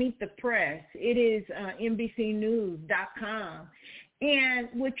near Meet the Press. It is NBCnews.com. And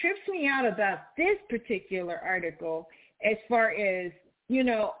what trips me out about this particular article, as far as,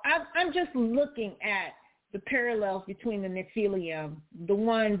 I'm just looking at the parallels between the Nephilim, the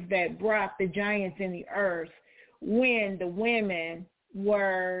ones that brought the giants in the earth when the women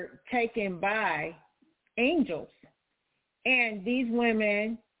were taken by angels. And these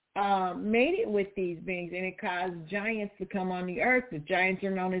women mated with these beings, and it caused giants to come on the earth. The giants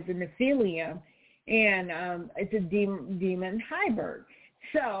are known as the Nephilim, and it's a demon hybrid.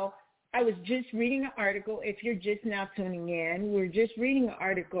 So I was just reading an article. If you're just now tuning in, we're just reading an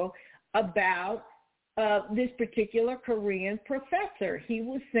article about this particular Korean professor. He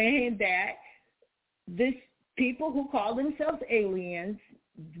was saying that this people who call themselves aliens,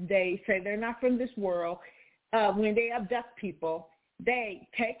 they say they're not from this world. When they abduct people, they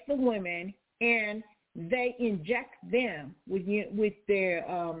take the women and they inject them with their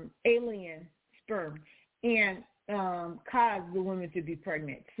alien sperm and cause the women to be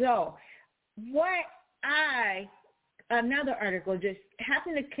pregnant. So another article just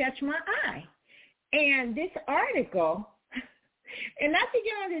happened to catch my eye. And this article, and not to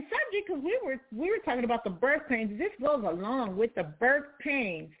get on this subject because we were talking about the birth pains. This goes along with the birth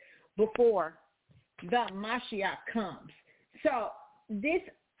pains before the Moshiach comes. So this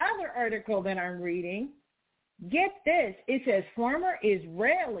other article that I'm reading, get this. It says, former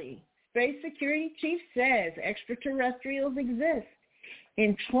Israeli space security chief says extraterrestrials exist,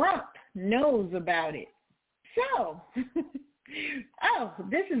 and Trump knows about it. So,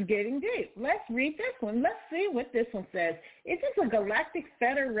 this is getting deep. Let's read this one. Let's see what this one says. It says a galactic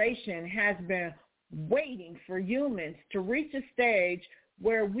federation has been waiting for humans to reach a stage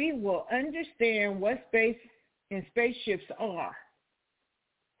where we will understand what space and spaceships are.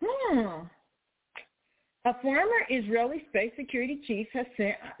 A former Israeli space security chief has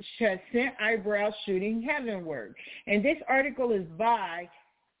sent eyebrows shooting heavenward. And this article is by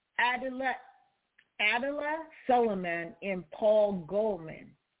Adela Solomon and Paul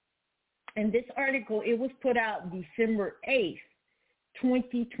Goldman. And this article, it was put out December 8th,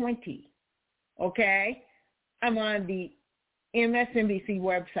 2020. Okay? I'm on the MSNBC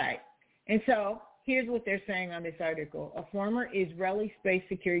website. And so here's what they're saying on this article. A former Israeli space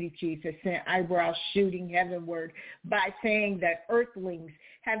security chief has sent eyebrows shooting heavenward by saying that Earthlings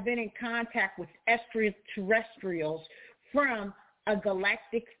have been in contact with extraterrestrials from a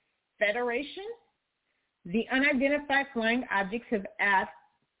galactic federation. The unidentified flying objects have asked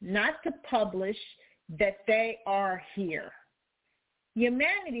not to publish that they are here.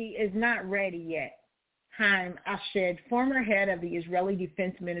 Humanity is not ready yet. Haim Ashed, former head of the Israeli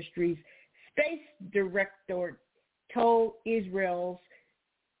Defense Ministry's Space Directorate, told Israel's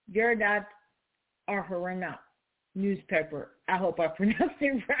Yerdat Aharonot newspaper. I hope I pronounced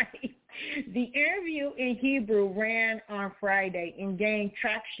it right. The interview in Hebrew ran on Friday and gained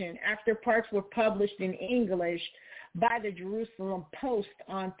traction after parts were published in English by the Jerusalem Post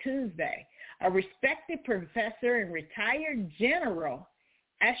on Tuesday. A respected professor and retired general,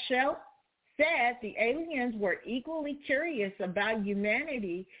 Ashel, said the aliens were equally curious about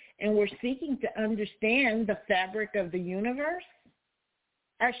humanity and were seeking to understand the fabric of the universe.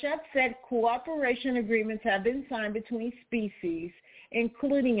 Ashel said cooperation agreements have been signed between species,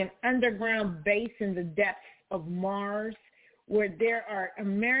 including an underground base in the depths of Mars, where there are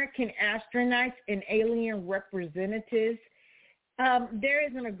American astronauts and alien representatives. There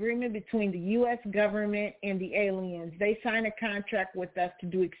is an agreement between the U.S. government and the aliens. They signed a contract with us to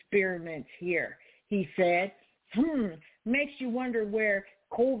do experiments here, he said. Makes you wonder where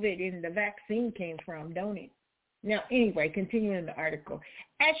COVID and the vaccine came from, don't it? Now, anyway, continuing the article.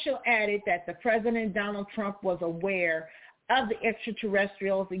 Eshel added that the President Donald Trump was aware of the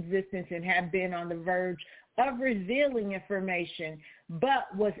extraterrestrials' existence and had been on the verge of revealing information, but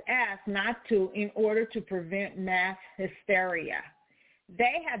was asked not to in order to prevent mass hysteria.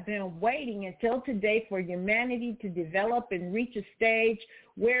 They have been waiting until today for humanity to develop and reach a stage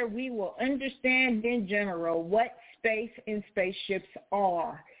where we will understand in general what space and spaceships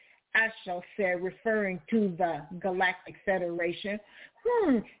are, Ashel said, referring to the Galactic Federation.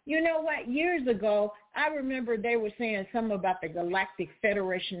 You know what? Years ago, I remember they were saying something about the Galactic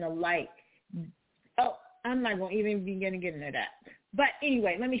Federation of Light. Oh, I'm not going to even begin to get into that. But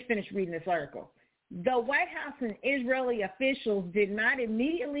anyway, let me finish reading this article. The White House and Israeli officials did not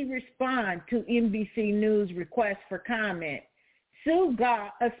immediately respond to NBC News' request for comment. Sue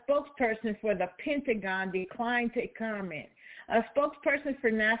Gah, a spokesperson for the Pentagon, declined to comment. A spokesperson for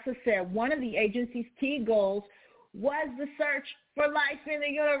NASA said one of the agency's key goals was the search for life in the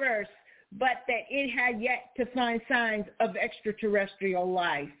universe, but that it had yet to find signs of extraterrestrial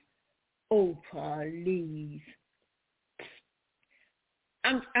life. Oh, please.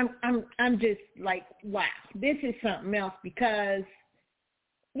 I'm just like, wow, this is something else because,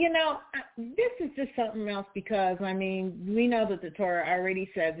 this is just something else because, we know that the Torah already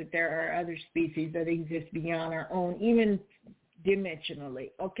says that there are other species that exist beyond our own, even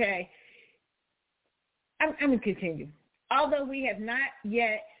dimensionally, okay? I'm going to continue. Although we have not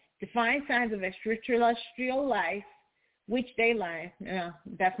yet defined signs of extraterrestrial life, which they lie,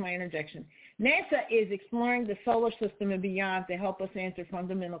 that's my interjection. NASA is exploring the solar system and beyond to help us answer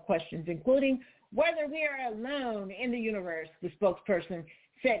fundamental questions, including whether we are alone in the universe, the spokesperson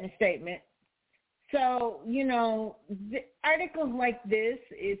said in a statement. So, articles like this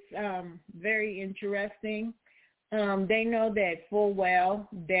is very interesting. They know that full well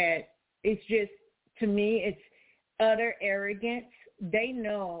that it's just, to me, it's utter arrogance. They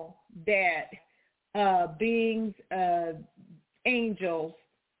know that beings, angels,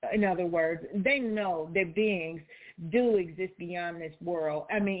 in other words, they know that beings do exist beyond this world.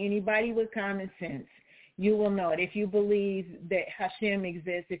 Anybody with common sense, you will know it. If you believe that Hashem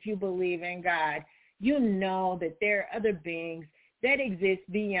exists, if you believe in God, you know that there are other beings that exist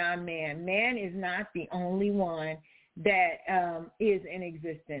beyond man. Man is not the only one that is in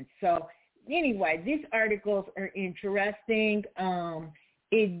existence. So anyway, these articles are interesting.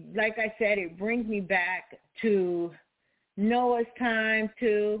 It, like I said, it brings me back to Noah's time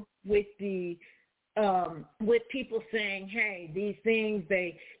too, with the with people saying, hey, these things,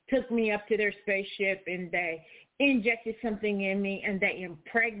 they took me up to their spaceship and they injected something in me and they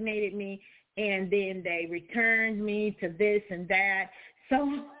impregnated me and then they returned me to this and that.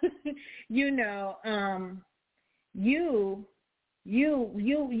 So, you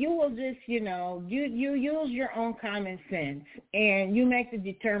will just, you use your own common sense and you make the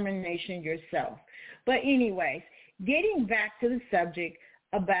determination yourself. But anyways, getting back to the subject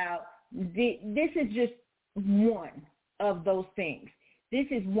about this is just one of those things. This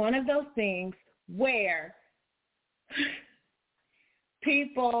is one of those things where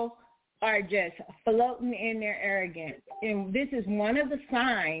people are just floating in their arrogance. And this is one of the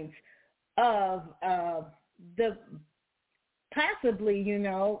signs of the possibly,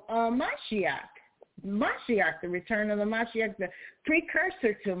 Moshiach. Moshiach, the return of the Moshiach, the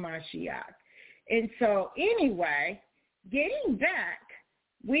precursor to Moshiach. And so anyway,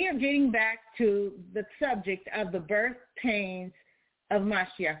 we are getting back to the subject of the birth pains of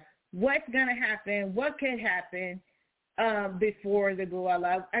Moshiach. What's going to happen? What could happen before the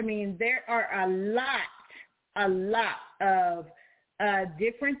Geulah? I mean, there are a lot of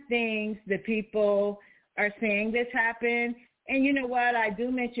different things that people are saying this happened. And you know what? I do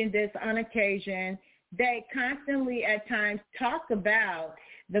mention this on occasion. They constantly at times talk about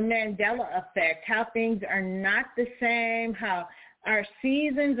the Mandela effect, how things are not the same, how our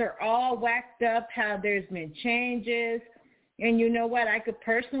seasons are all whacked up, how there's been changes. And you know what? I could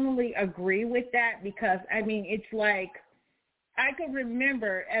personally agree with that because, I mean, it's like I could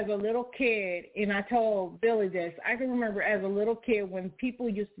remember as a little kid, and I told Billy this, I can remember as a little kid when people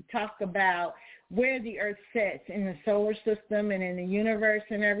used to talk about where the earth sits in the solar system and in the universe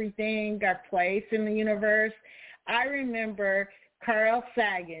and everything, our place in the universe. I remember Carl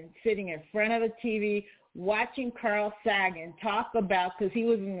Sagan sitting in front of a TV watching Carl Sagan talk about, because he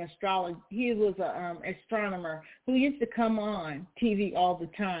was an astronomer who used to come on TV all the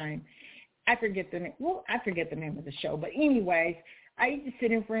time. I forget the name of the show, but anyways, I used to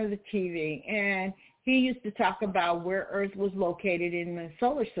sit in front of the TV, and he used to talk about where Earth was located in the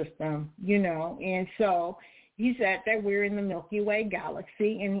solar system, and so he said that we're in the Milky Way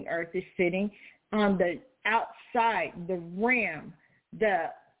galaxy, and the Earth is sitting on the outside, the rim, the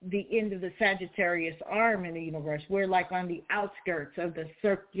end of the Sagittarius arm in the universe. We're like on the outskirts of the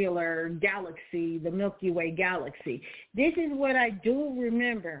circular galaxy, the Milky Way galaxy. This is what I do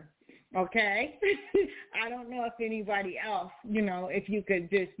remember. Okay? I don't know if anybody else, if you could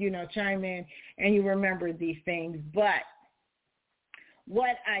just, chime in and you remember these things. But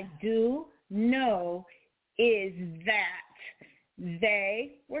what I do know is that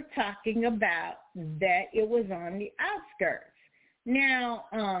they were talking about that it was on the outskirts. Now,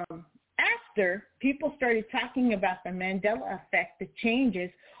 after people started talking about the Mandela effect, the changes,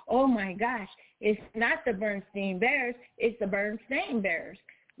 oh my gosh, it's not the Bernstein Bears, it's the Bernstein Bears.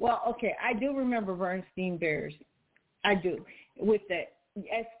 Well, okay, I do remember Bernstein Bears. I do, with the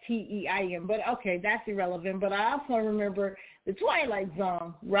STEIN, but okay, that's irrelevant. But I also remember the Twilight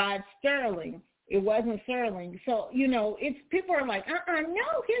Zone, Rod Sterling. It wasn't Sterling. So, it's people are like, no, his name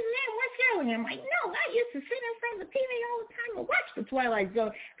was Sterling. I'm like, no, I used to sit in front of the TV all the time and watch the Twilight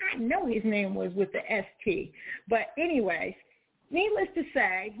Zone. I know his name was with the ST. But anyways, needless to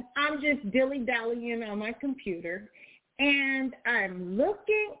say, I'm just dilly-dallying on my computer, and I'm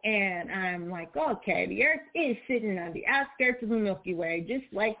looking, and I'm like, okay, the Earth is sitting on the outskirts of the Milky Way, just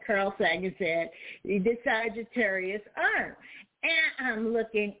like Carl Sagan said, the Sagittarius arm. And I'm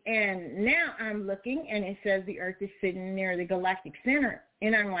looking, and it says the Earth is sitting near the galactic center.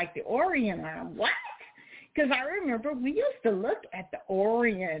 And I'm like, the Orion arm, what? Because I remember we used to look at the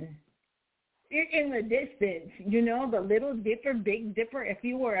Orion in the distance, the Little Dipper, Big Dipper. If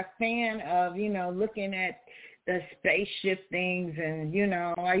you were a fan of, looking at the spaceship things, and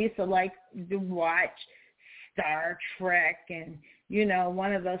I used to like to watch Star Trek, and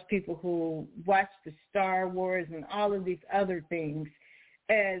one of those people who watched the Star Wars and all of these other things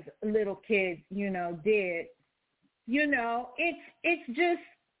as little kids, did.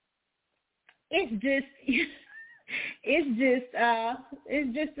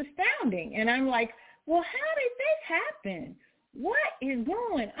 It's just astounding. And I'm like, well, how did this happen? What is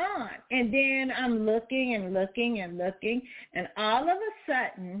going on? And then I'm looking and looking and looking, and all of a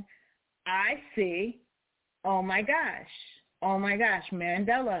sudden I see, oh my gosh,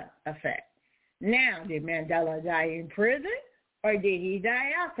 Mandela effect. Now, did Mandela die in prison, or did he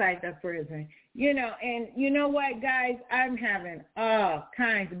die outside the prison? And you know what, guys? I'm having all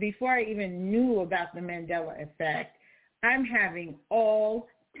kinds, before I even knew about the Mandela effect, I'm having all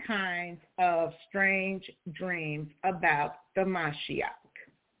kinds of strange dreams about the Moshiach.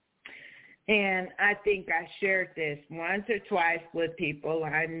 And I think I shared this once or twice with people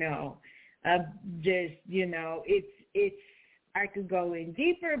I know. Just, it's I could go in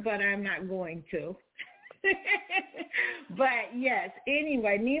deeper, but I'm not going to. But yes,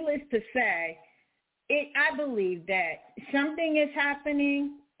 anyway, needless to say, I believe that something is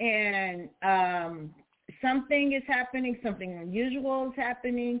happening, and something unusual is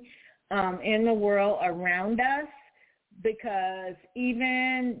happening in the world around us, because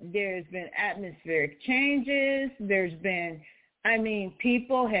even there's been atmospheric changes.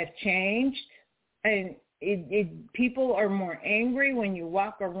 People have changed, and people are more angry when you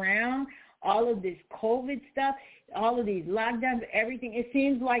walk around. All of this COVID stuff, all of these lockdowns, everything, it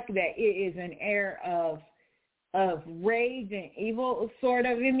seems like that it is an air of of rage and evil sort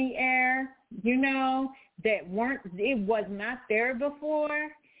of in the air, that it was not there before.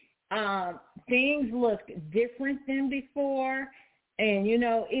 Things look different than before. And,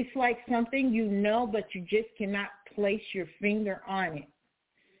 it's like something but you just cannot place your finger on it.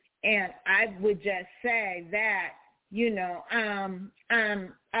 And I would just say that,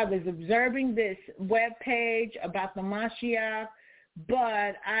 I was observing this webpage about the Moshiach,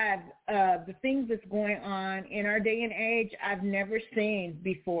 but the things that's going on in our day and age, I've never seen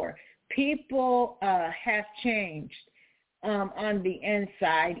before. People have changed on the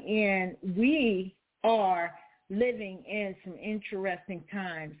inside, and we are living in some interesting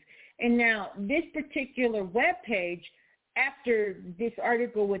times. And now this particular webpage, after this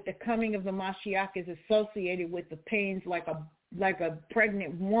article with the coming of the Moshiach is associated with the pains like a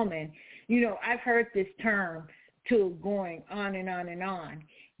pregnant woman, I've heard this term too going on and on and on,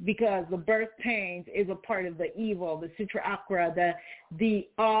 because the birth pains is a part of the evil, the Sitra Akra, the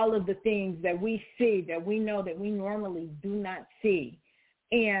all of the things that we see that we know that we normally do not see.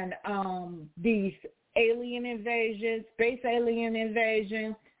 And these alien invasions, space alien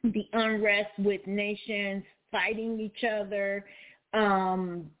invasions, the unrest with nations fighting each other,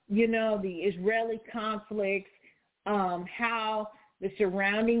 the Israeli conflicts, how the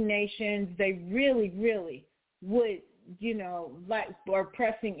surrounding nations, they really, really would, are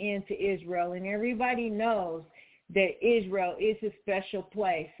pressing into Israel. And everybody knows that Israel is a special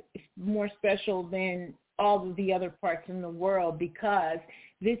place. It's more special than all of the other parts in the world, because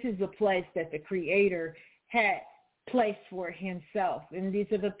this is a place that the Creator had placed for himself, and these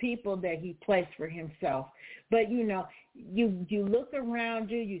are the people that he placed for himself. But you look around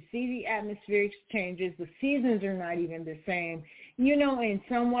you, you see the atmospheric changes, the seasons are not even the same, and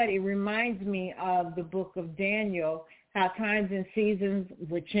somewhat it reminds me of the book of Daniel, how times and seasons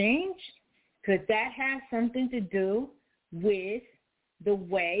would change. Could that have something to do with the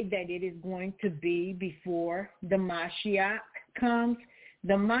way that it is going to be before the Mashiach comes?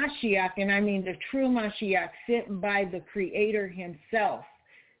 The Mashiach, and I mean the true Mashiach, sent by the Creator himself,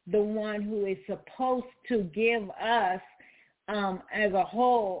 the one who is supposed to give us as a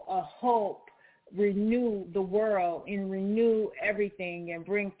whole a hope, renew the world and renew everything and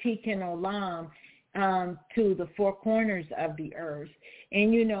bring Tikkun Olam to the four corners of the earth.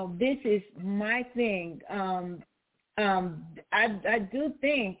 And, this is my thing. I do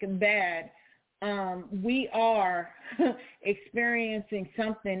think that we are experiencing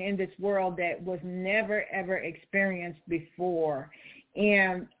something in this world that was never, ever experienced before.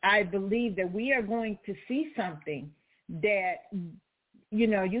 And I believe that we are going to see something that,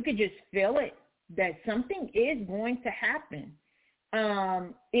 you could just feel it, that something is going to happen.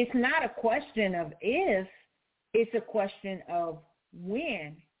 It's not a question of if, it's a question of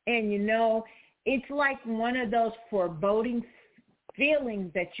when. And, it's like one of those foreboding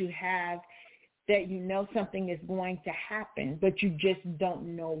feelings that you have, that something is going to happen, but you just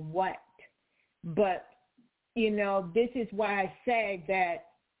don't know what. But, this is why I say that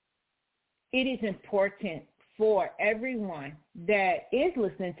it is important for everyone that is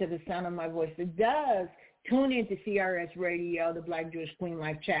listening to the sound of my voice, that does tune into CRS Radio, the Black Jewish Queen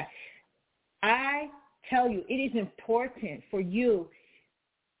Live Chat. I tell you, it is important for you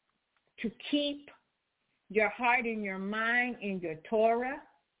to keep your heart and your mind in your Torah,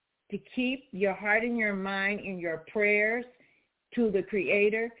 to keep your heart and your mind in your prayers to the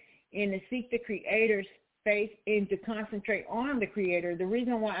Creator, and to seek the Creator's face and to concentrate on the Creator. The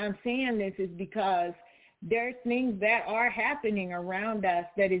reason why I'm saying this is because there's things that are happening around us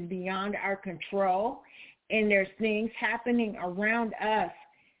that is beyond our control, and there's things happening around us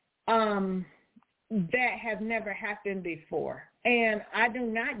that have never happened before. And I do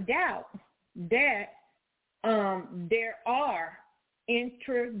not doubt that there are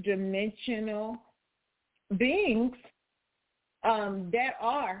interdimensional beings that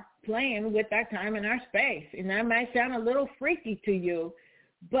are playing with our time and our space. And that might sound a little freaky to you,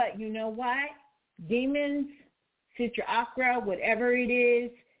 but you know what? Demons, Sitra Akra, whatever it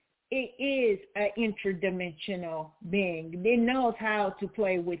is an interdimensional being. It knows how to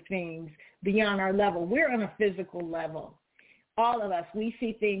play with things beyond our level. We're on a physical level. All of us, we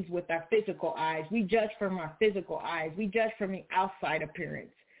see things with our physical eyes. We judge from our physical eyes. We judge from the outside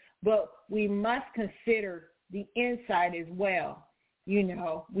appearance. But we must consider the inside as well.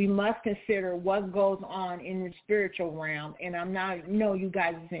 We must consider what goes on in the spiritual realm. And I'm not, you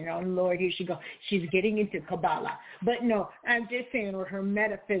guys are saying, oh, Lord, here she goes. She's getting into Kabbalah. But no, I'm just saying with her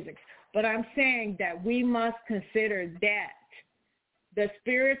metaphysics. But I'm saying that we must consider that the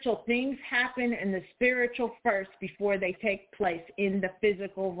spiritual things happen in the spiritual first before they take place in the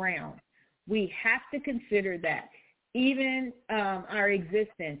physical realm. We have to consider that. Even our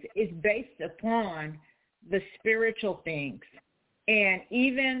existence is based upon the spiritual things. And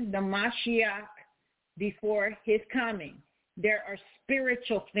even the Moshiach, before his coming, there are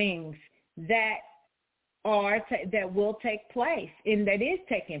spiritual things that will take place and that is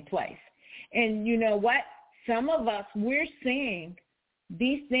taking place. And you know what? Some of us, we're seeing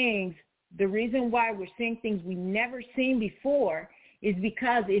these things. The reason why we're seeing things we never seen before is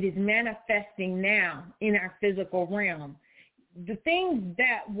because it is manifesting now in our physical realm. The things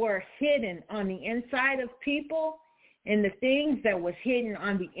that were hidden on the inside of people and the things that was hidden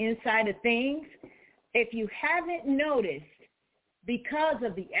on the inside of things, if you haven't noticed, because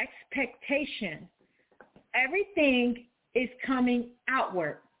of the expectation, everything is coming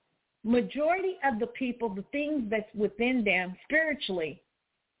outward. Majority of the people, the things that's within them spiritually,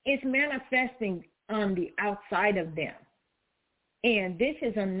 is manifesting on the outside of them. And this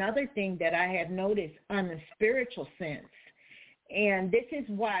is another thing that I have noticed on the spiritual sense. And this is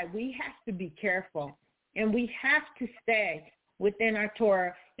why we have to be careful, and we have to stay within our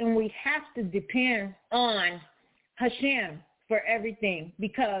Torah, and we have to depend on Hashem for everything,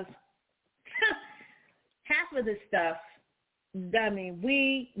 because half of the stuff, I mean,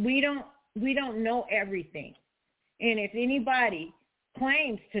 we don't know everything. And if anybody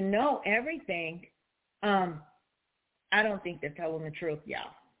claims to know everything, I don't think they're telling the truth,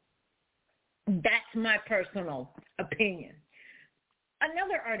 y'all. That's my personal opinion.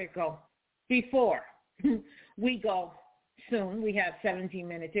 Another article before we go soon, we have 17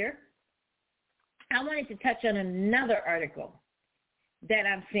 minutes here. I wanted to touch on another article that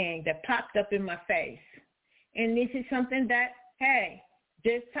I'm seeing that popped up in my face. And this is something that, hey,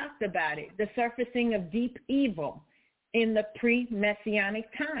 just talked about it, the surfacing of deep evil in the pre-Messianic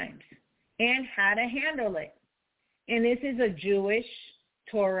times and how to handle it. And this is a Jewish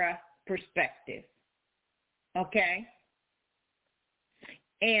Torah perspective, okay?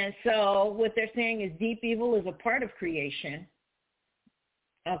 And so what they're saying is deep evil is a part of creation,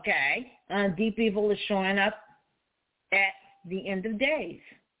 okay? Deep evil is showing up at the end of days.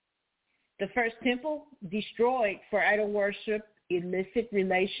 The first temple destroyed for idol worship, illicit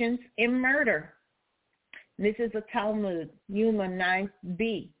relations, and murder. This is a Talmud, Yuma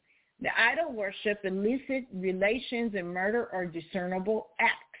 9b. The idol worship, illicit relations, and murder are discernible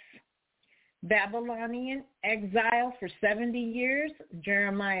acts. Babylonian exile for 70 years,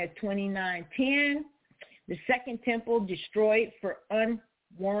 Jeremiah 29:10. The second temple destroyed for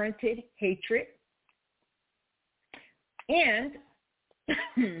unwarranted hatred. And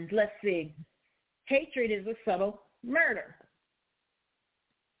let's see, hatred is a subtle murder.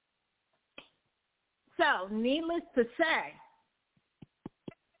 So, needless to say,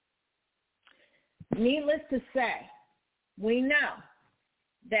 we know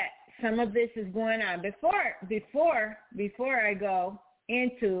that some of this is going on. Before I go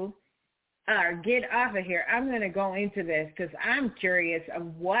into or get off of here, I'm going to go into this because I'm curious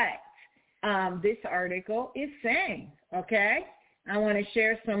of what this article is saying, okay? I want to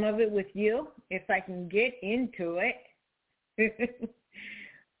share some of it with you if I can get into it.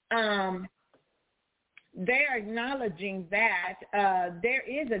 They are acknowledging that there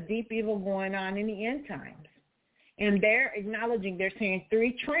is a deep evil going on in the end times. And they're acknowledging, they're saying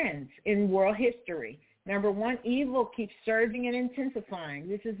three trends in world history. Number one, evil keeps surging and intensifying.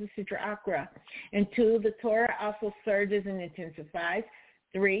 This is the Sitra Akra. And two, the Torah also surges and intensifies.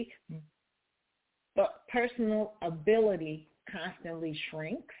 Three, but personal ability constantly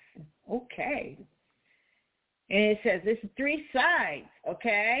shrinks. Okay. And it says this is three sides,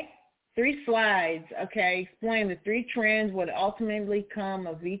 okay? 3 slides, okay, explain the 3 trends, what ultimately come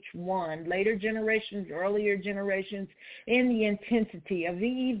of each one, later generations, earlier generations, and the intensity of the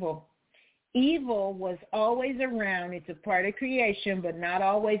evil. Evil was always around. It's a part of creation, but not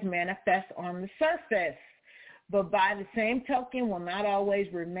always manifest on the surface. But by the same token, will not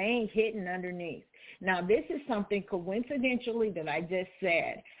always remain hidden underneath. Now, this is something coincidentally that I just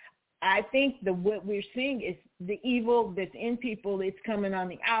said. I think what we're seeing is the evil that's in people, it's coming on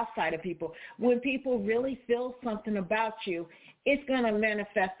the outside of people. When people really feel something about you, it's going to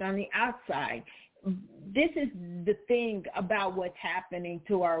manifest on the outside. This is the thing about what's happening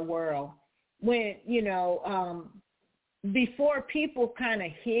to our world. When, before people kind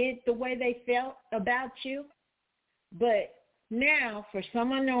of hid the way they felt about you, but now for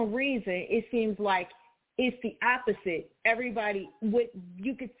some unknown reason, it seems like it's the opposite. Everybody,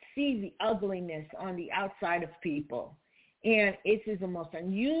 you could see the ugliness on the outside of people. And it is the most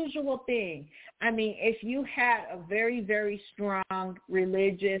unusual thing. I mean, if you had a very, very strong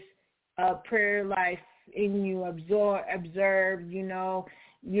religious prayer life and you observe,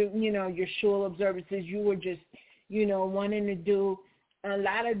 your shul observances. You were just, wanting to do a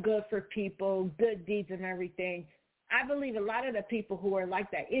lot of good for people, good deeds and everything. I believe a lot of the people who are like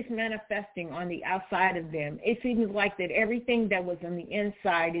that, it's manifesting on the outside of them. It seems like that everything that was on the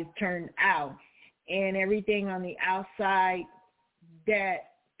inside is turned out, and everything on the outside that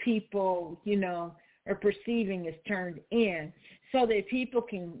people, are perceiving is turned in, so that people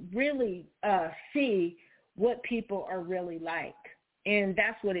can really see what people are really like. And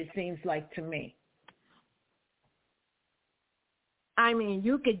that's what it seems like to me. I mean,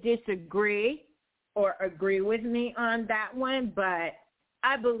 you could disagree or agree with me on that one, but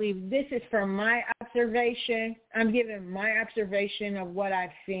I believe this is from my observation. I'm giving my observation of what I've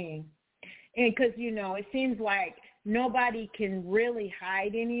seen. And because, it seems like nobody can really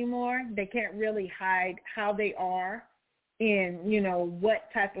hide anymore. They can't really hide how they are and, what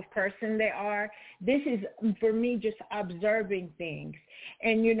type of person they are. This is, for me, just observing things.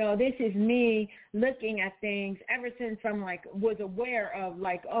 And, this is me looking at things ever since I'm was aware of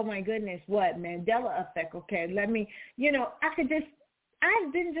oh my goodness, what, Mandela effect. Okay, let me,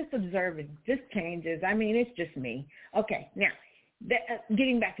 I've been just observing, just changes. I mean, it's just me. Okay, now,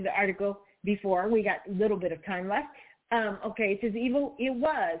 getting back to the article before, we got a little bit of time left. Okay, it says evil, it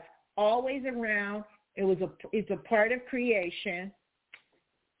was always around. It's a part of creation,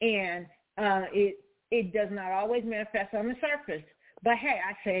 and it does not always manifest on the surface. But hey,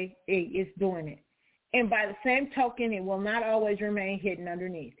 I say it's doing it. And by the same token, it will not always remain hidden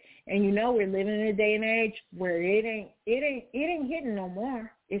underneath. And we're living in a day and age where it ain't hidden no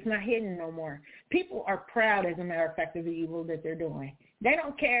more. It's not hidden no more. People are proud, as a matter of fact, of the evil that they're doing. They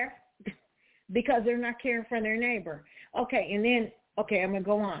don't care because they're not caring for their neighbor. Okay, and then I'm going to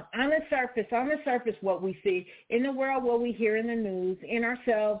go on. On the surface, what we see in the world, what we hear in the news, in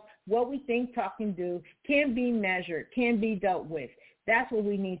ourselves, what we think, talk, and do can be measured, can be dealt with. That's what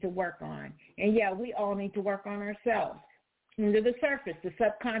we need to work on. And yeah, we all need to work on ourselves. Under the surface, the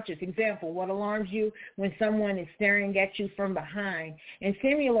subconscious. Example, what alarms you when someone is staring at you from behind. And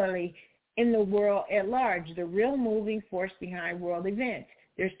similarly, in the world at large, the real moving force behind world events.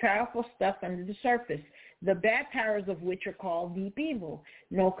 There's powerful stuff under the surface, the bad powers of which are called deep evil.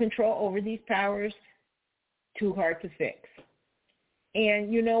 No control over these powers, too hard to fix.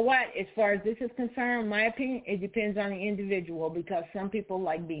 And you know what? As far as this is concerned, in my opinion, it depends on the individual, because some people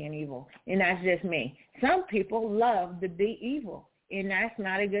like being evil, and that's just me. Some people love to be evil, and that's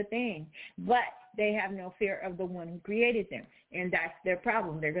not a good thing. But they have no fear of the one who created them, and that's their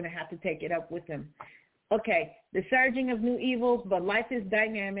problem. They're going to have to take it up with them. Okay, the surging of new evils, but life is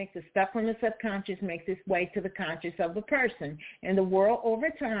dynamic. The stuff from the subconscious makes its way to the conscious of the person. And the world over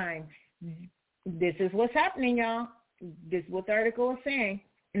time, this is what's happening, y'all. This is what the article is saying.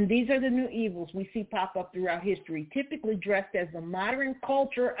 And these are the new evils we see pop up throughout history, typically dressed as the modern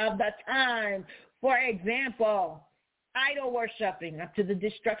culture of the time. For example, idol worshiping up to the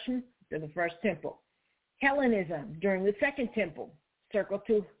destruction of the first temple. Hellenism during the second temple, circa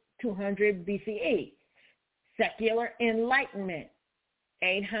 200 BCE. Secular enlightenment,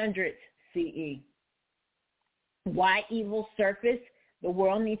 800 CE. Why evil surface? The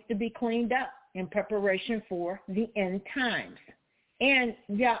world needs to be cleaned up in preparation for the end times. And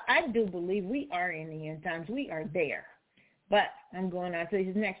yeah, I do believe we are in the end times. We are there. But I'm going on to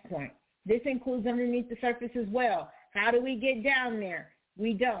his next point. This includes underneath the surface as well. How do we get down there?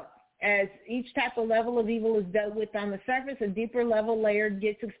 We don't. As each type of level of evil is dealt with on the surface, a deeper level layer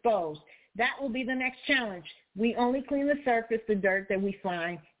gets exposed. That will be the next challenge. We only clean the surface, the dirt that we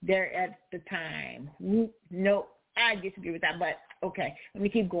find there at the time. No, I disagree with that, but okay, let me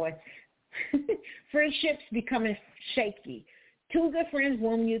keep going. Friendships becoming shaky. Two good friends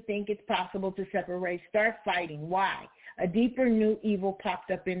whom you think it's possible to separate start fighting. Why? A deeper new evil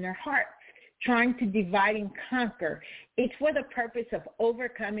popped up in their hearts, trying to divide and conquer. It's for the purpose of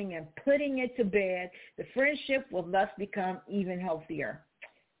overcoming and putting it to bed. The friendship will thus become even healthier.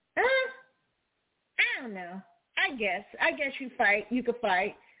 I don't know. I guess you could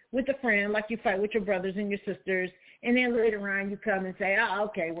fight with a friend like you fight with your brothers and your sisters, and then later on you come and say, oh,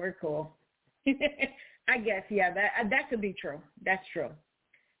 okay, we're cool. I guess, yeah, that could be true. That's true.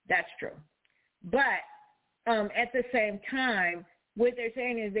 But at the same time, what they're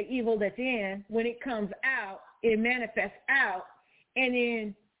saying is the evil that's in, when it comes out, it manifests out, and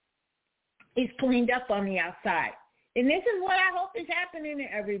then it's cleaned up on the outside. And this is what I hope is happening to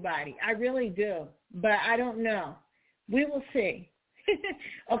everybody. I really do. But I don't know. We will see.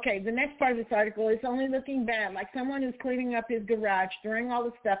 Okay, the next part of this article is only looking bad, like someone who's cleaning up his garage, throwing all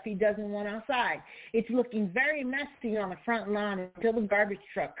the stuff he doesn't want outside. It's looking very messy on the front lawn until the garbage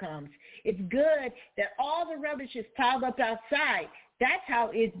truck comes. It's good that all the rubbish is piled up outside. That's how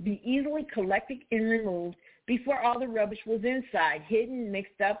it be easily collected and removed before all the rubbish was inside, hidden,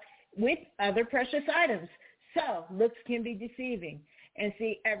 mixed up with other precious items. So looks can be deceiving. And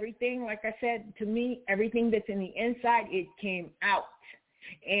see, everything, like I said, to me, everything that's in the inside, it came out.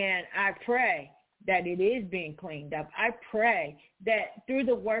 And I pray that it is being cleaned up. I pray that through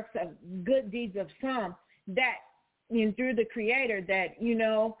the works of good deeds of some, that through the Creator, that,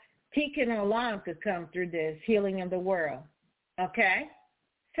 Tikkun Olam could come through this healing of the world. Okay?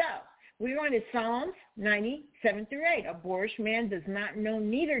 So, we run to Psalms 97-8. A boorish man does not know,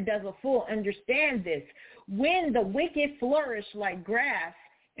 neither does a fool understand this. When the wicked flourish like grass,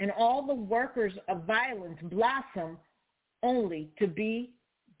 and all the workers of violence blossom, only to be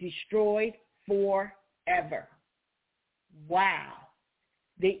destroyed forever. Wow.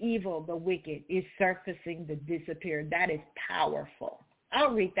 The evil, the wicked, is surfacing to disappear. That is powerful.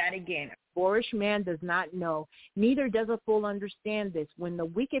 I'll read that again. A boorish man does not know, neither does a fool understand this. When the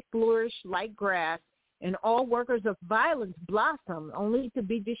wicked flourish like grass, and all workers of violence blossom, only to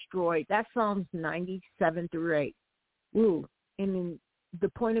be destroyed. That's Psalms 97-8. Ooh, and then the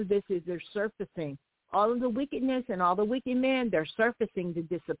point of this is they're surfacing. All of the wickedness and all the wicked men, they're surfacing to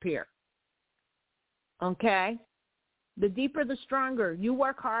disappear. Okay? The deeper, the stronger. You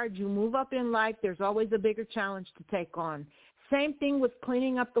work hard, you move up in life, there's always a bigger challenge to take on. Same thing with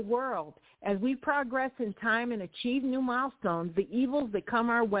cleaning up the world. As we progress in time and achieve new milestones, the evils that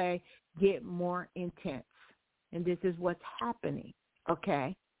come our way get more intense. And this is what's happening,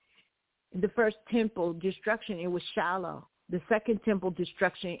 okay? The first temple destruction, it was shallow. The second temple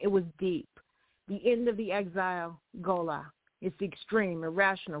destruction, it was deep. The end of the exile, Gola, it's extreme,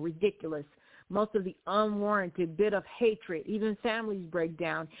 irrational, ridiculous. Most of the unwarranted bit of hatred, even families break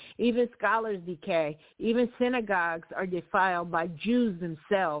down, even scholars decay, even synagogues are defiled by Jews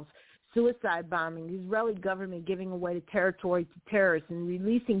themselves. Suicide bombing, Israeli government giving away the territory to terrorists and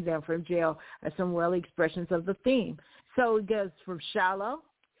releasing them from jail are some early expressions of the theme. So it goes from shallow.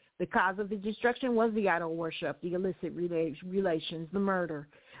 The cause of the destruction was the idol worship, the illicit relations, the murder.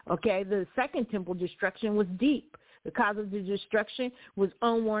 Okay, the second temple destruction was deep. The cause of the destruction was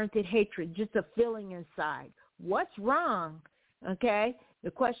unwarranted hatred, just a feeling inside. What's wrong? Okay, the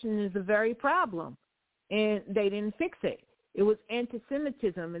question is the very problem, and they didn't fix it. It was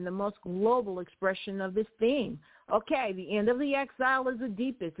anti-Semitism and the most global expression of this theme. Okay, the end of the exile is the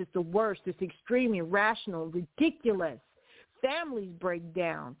deepest. It's the worst. It's extreme, irrational, ridiculous. Families break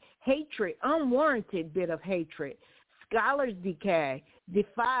down. Hatred, unwarranted bit of hatred. Scholars decay,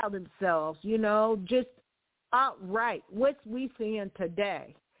 defile themselves, just outright. What's we seeing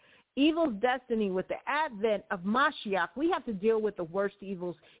today? Evil's destiny with the advent of Moshiach. We have to deal with the worst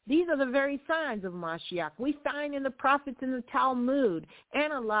evils. These are the very signs of Moshiach. We find in the prophets in the Talmud,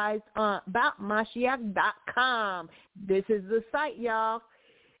 analyzed about Moshiach.com. This is the site, y'all.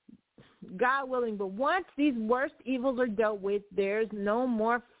 God willing. But once these worst evils are dealt with, there's no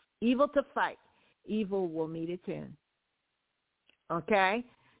more evil to fight. Evil will meet its end. Okay?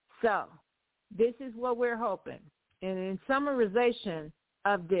 So, this is what we're hoping. And in summarization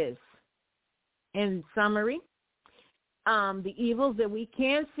of this, in summary, the evils that we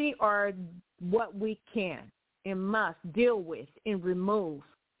can see are what we can and must deal with and remove.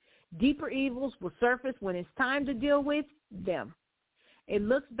 Deeper evils will surface when it's time to deal with them. It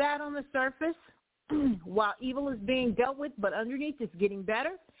looks bad on the surface while evil is being dealt with, but underneath it's getting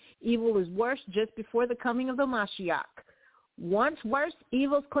better. Evil is worse just before the coming of the Moshiach. Once worse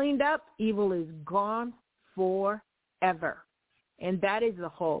evil's cleaned up, evil is gone forever. And that is the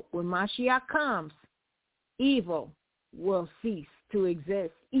hope. When Moshiach comes, evil will cease to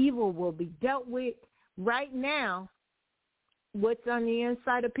exist. Evil will be dealt with. Right now, what's on the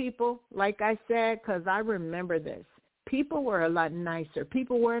inside of people, like I said, because I remember this, people were a lot nicer.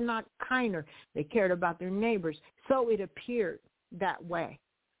 People were not kinder. They cared about their neighbors. So it appeared that way.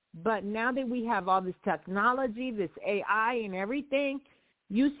 But now that we have all this technology, this AI and everything,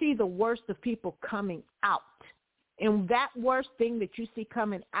 you see the worst of people coming out. And that worst thing that you see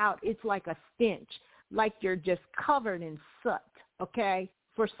coming out, it's like a stench, like you're just covered in soot, okay,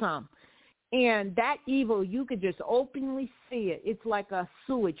 for some. And that evil, you could just openly see it. It's like a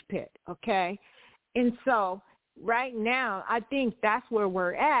sewage pit, okay? And so right now, I think that's where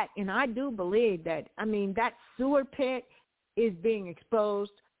we're at. And I do believe that, that sewer pit is being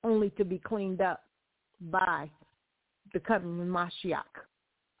exposed only to be cleaned up by the coming of Moshiach.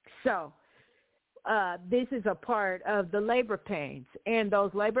 So this is a part of the labor pains. And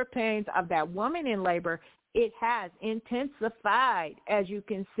those labor pains of that woman in labor, it has intensified, as you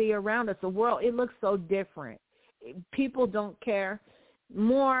can see around us. The world, it looks so different. People don't care.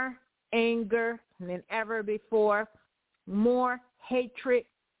 More anger than ever before. More hatred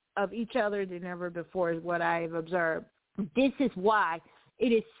of each other than ever before is what I have observed. This is why it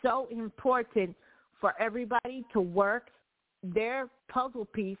is so important for everybody to work their puzzle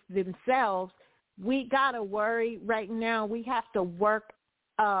piece themselves. We got to worry right now. We have to work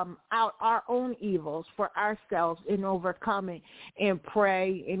out our own evils for ourselves and overcome it and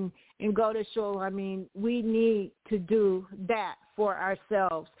pray and go to shul. I mean, we need to do that for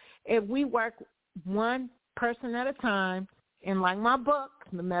ourselves. If we work one person at a time, and like my book,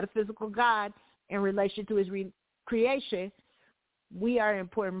 The Metaphysical God, in relation to his creation, we are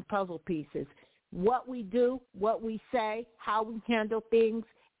important puzzle pieces. What we do, what we say, how we handle things,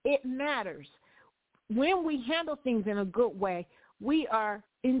 it matters. When we handle things in a good way, we are,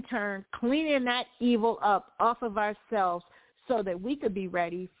 in turn, cleaning that evil up off of ourselves so that we could be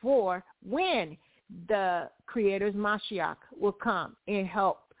ready for when the Creator's Moshiach will come and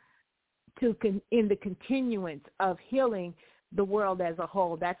help in the continuance of healing the world as a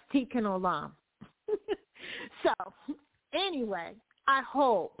whole. That's Tikkun Olam. So, anyway, I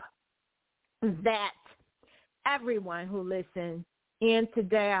hope that everyone who listened in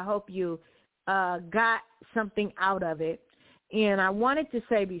today, I hope you got something out of it. And I wanted to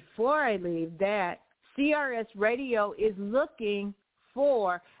say before I leave that CRS Radio is looking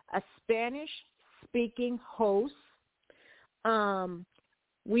for a Spanish-speaking host.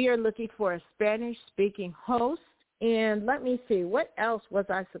 We are looking for a Spanish-speaking host. And let me see, what else was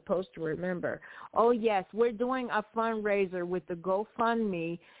I supposed to remember? Oh, yes, we're doing a fundraiser with the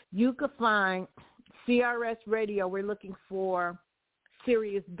GoFundMe. You could find CRS Radio. We're looking for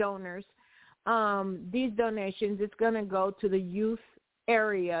serious donors. These donations, it's going to go to the youth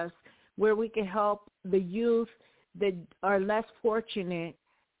areas where we can help the youth that are less fortunate,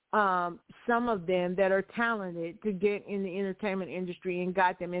 some of them that are talented, to get in the entertainment industry and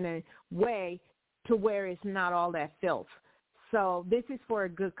guide them in a way to where it's not all that filth. So this is for a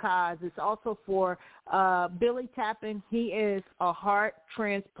good cause. It's also for Billy Tappan. He is a heart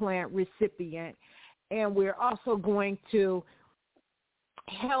transplant recipient, and we're also going to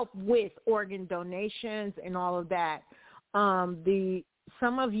help with organ donations and all of that.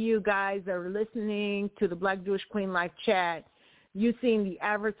 Some of you guys that are listening to the Black Jewish Queen Life Chat, you've seen the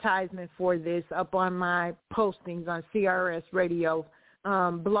advertisement for this up on my postings on CRS Radio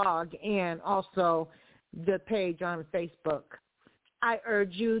blog and also the page on Facebook. I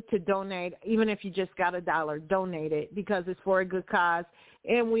urge you to donate, even if you just got $1, donate it, because it's for a good cause.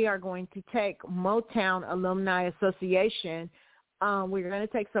 And we are going to take Motown Alumni Association. We're going to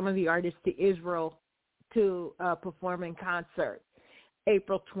take some of the artists to Israel to perform in concert,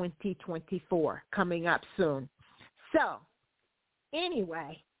 April 2024, coming up soon. So,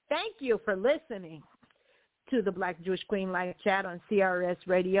 anyway, thank you for listening to the Black Jewish Queen Life Chat on CRS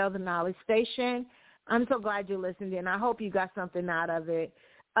Radio, the Knowledge Station. I'm so glad you listened in. I hope you got something out of it.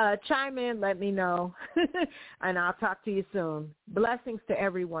 Chime in, let me know, and I'll talk to you soon. Blessings to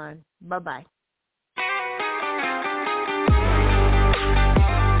everyone. Bye-bye.